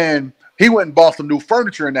 And he went and bought some new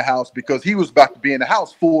furniture in the house because he was about to be in the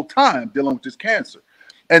house full time dealing with this cancer.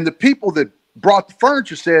 And the people that brought the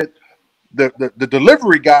furniture said, the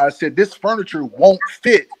delivery guy said, this furniture won't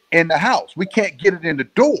fit in the house. We can't get it in the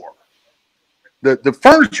door. The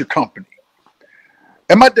furniture company.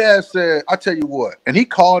 And my dad said, I tell you what, and he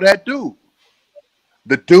called that dude.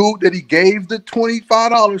 The dude that he gave the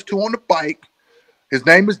 $25 to on the bike, his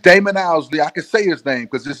name is Damon Owsley. I can say his name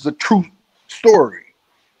because this is a true story.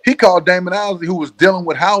 He called Damon Owsley, who was dealing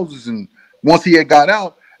with houses, and once he had got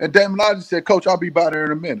out, and Damon Owsley said, Coach, I'll be by there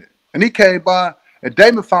in a minute. And he came by, and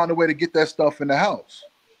Damon found a way to get that stuff in the house.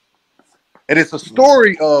 And it's a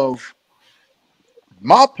story of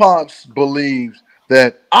my pops believes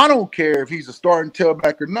that I don't care if he's a starting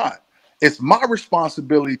tailback or not. It's my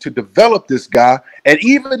responsibility to develop this guy. And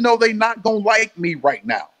even though they're not going to like me right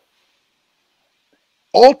now,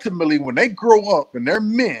 ultimately, when they grow up and they're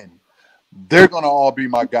men, they're going to all be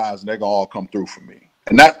my guys and they're going to all come through for me.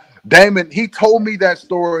 And that, Damon, he told me that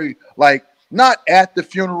story, like, not at the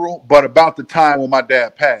funeral, but about the time when my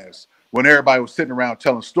dad passed, when everybody was sitting around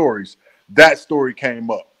telling stories. That story came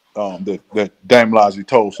up that Damon Lozzie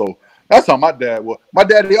told. So that's how my dad was. My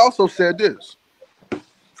daddy also said this,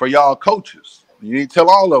 for y'all coaches, you need to tell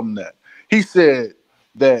all of them that. He said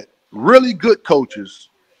that really good coaches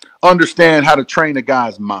understand how to train a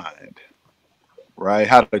guy's mind, right?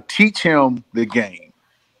 How to teach him the game,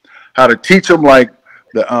 how to teach him like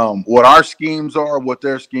the what our schemes are, what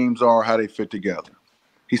their schemes are, how they fit together.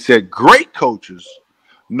 He said great coaches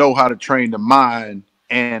know how to train the mind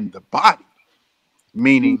and the body,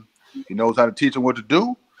 meaning he knows how to teach him what to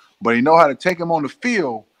do, but he knows how to take him on the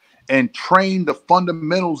field and train the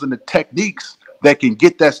fundamentals and the techniques that can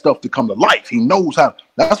get that stuff to come to life. He knows how.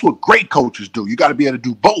 That's what great coaches do. You got to be able to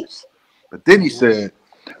do both. But then he said,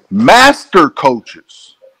 master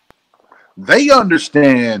coaches, they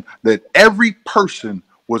understand that every person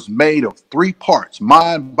was made of 3 parts: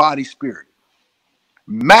 mind, body, spirit.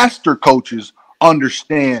 Master coaches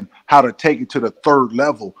understand how to take it to the 3rd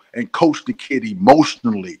level and coach the kid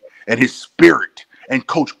emotionally and his spirit and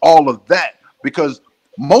coach all of that, because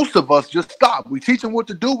most of us just stop. We teach them what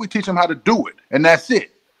to do. We teach them how to do it, and that's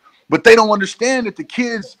it. But they don't understand that the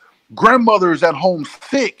kid's grandmother is at home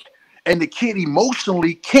sick and the kid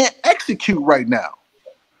emotionally can't execute right now.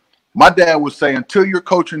 My dad would say, until you're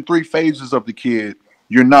coaching 3 phases of the kid,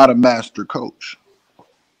 you're not a master coach.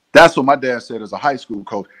 That's what my dad said as a high school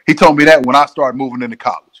coach. He told me that when I started moving into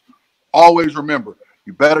college. Always remember,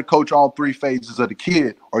 you better coach all 3 phases of the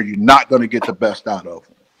kid or you're not going to get the best out of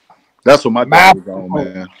him. That's what my dad was on,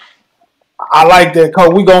 man. I like that,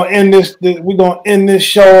 Coach. We're gonna end this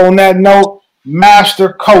show on that note.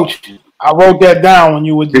 Master coach. I wrote that down when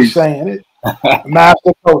you were just saying it.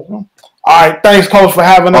 Master coach. All right, thanks, Coach, for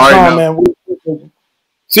having us on, man.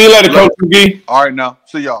 See you later, Coach McGee. All right, now.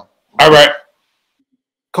 See y'all. All right.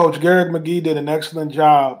 Coach Garrick McGee did an excellent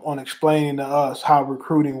job on explaining to us how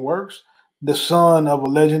recruiting works. The son of a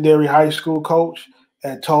legendary high school coach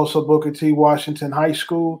at Tulsa Booker T. Washington High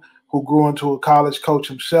School, who grew into a college coach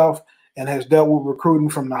himself and has dealt with recruiting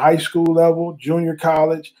from the high school level, junior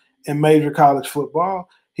college, and major college football.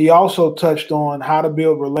 He also touched on how to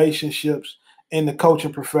build relationships in the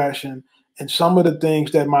coaching profession and some of the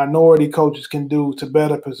things that minority coaches can do to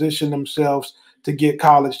better position themselves to get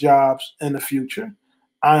college jobs in the future.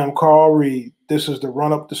 I am Carl Reed. This is the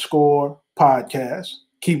Run Up the Score podcast.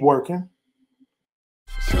 Keep working.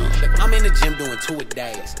 I'm in the gym doing 2 a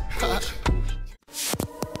days.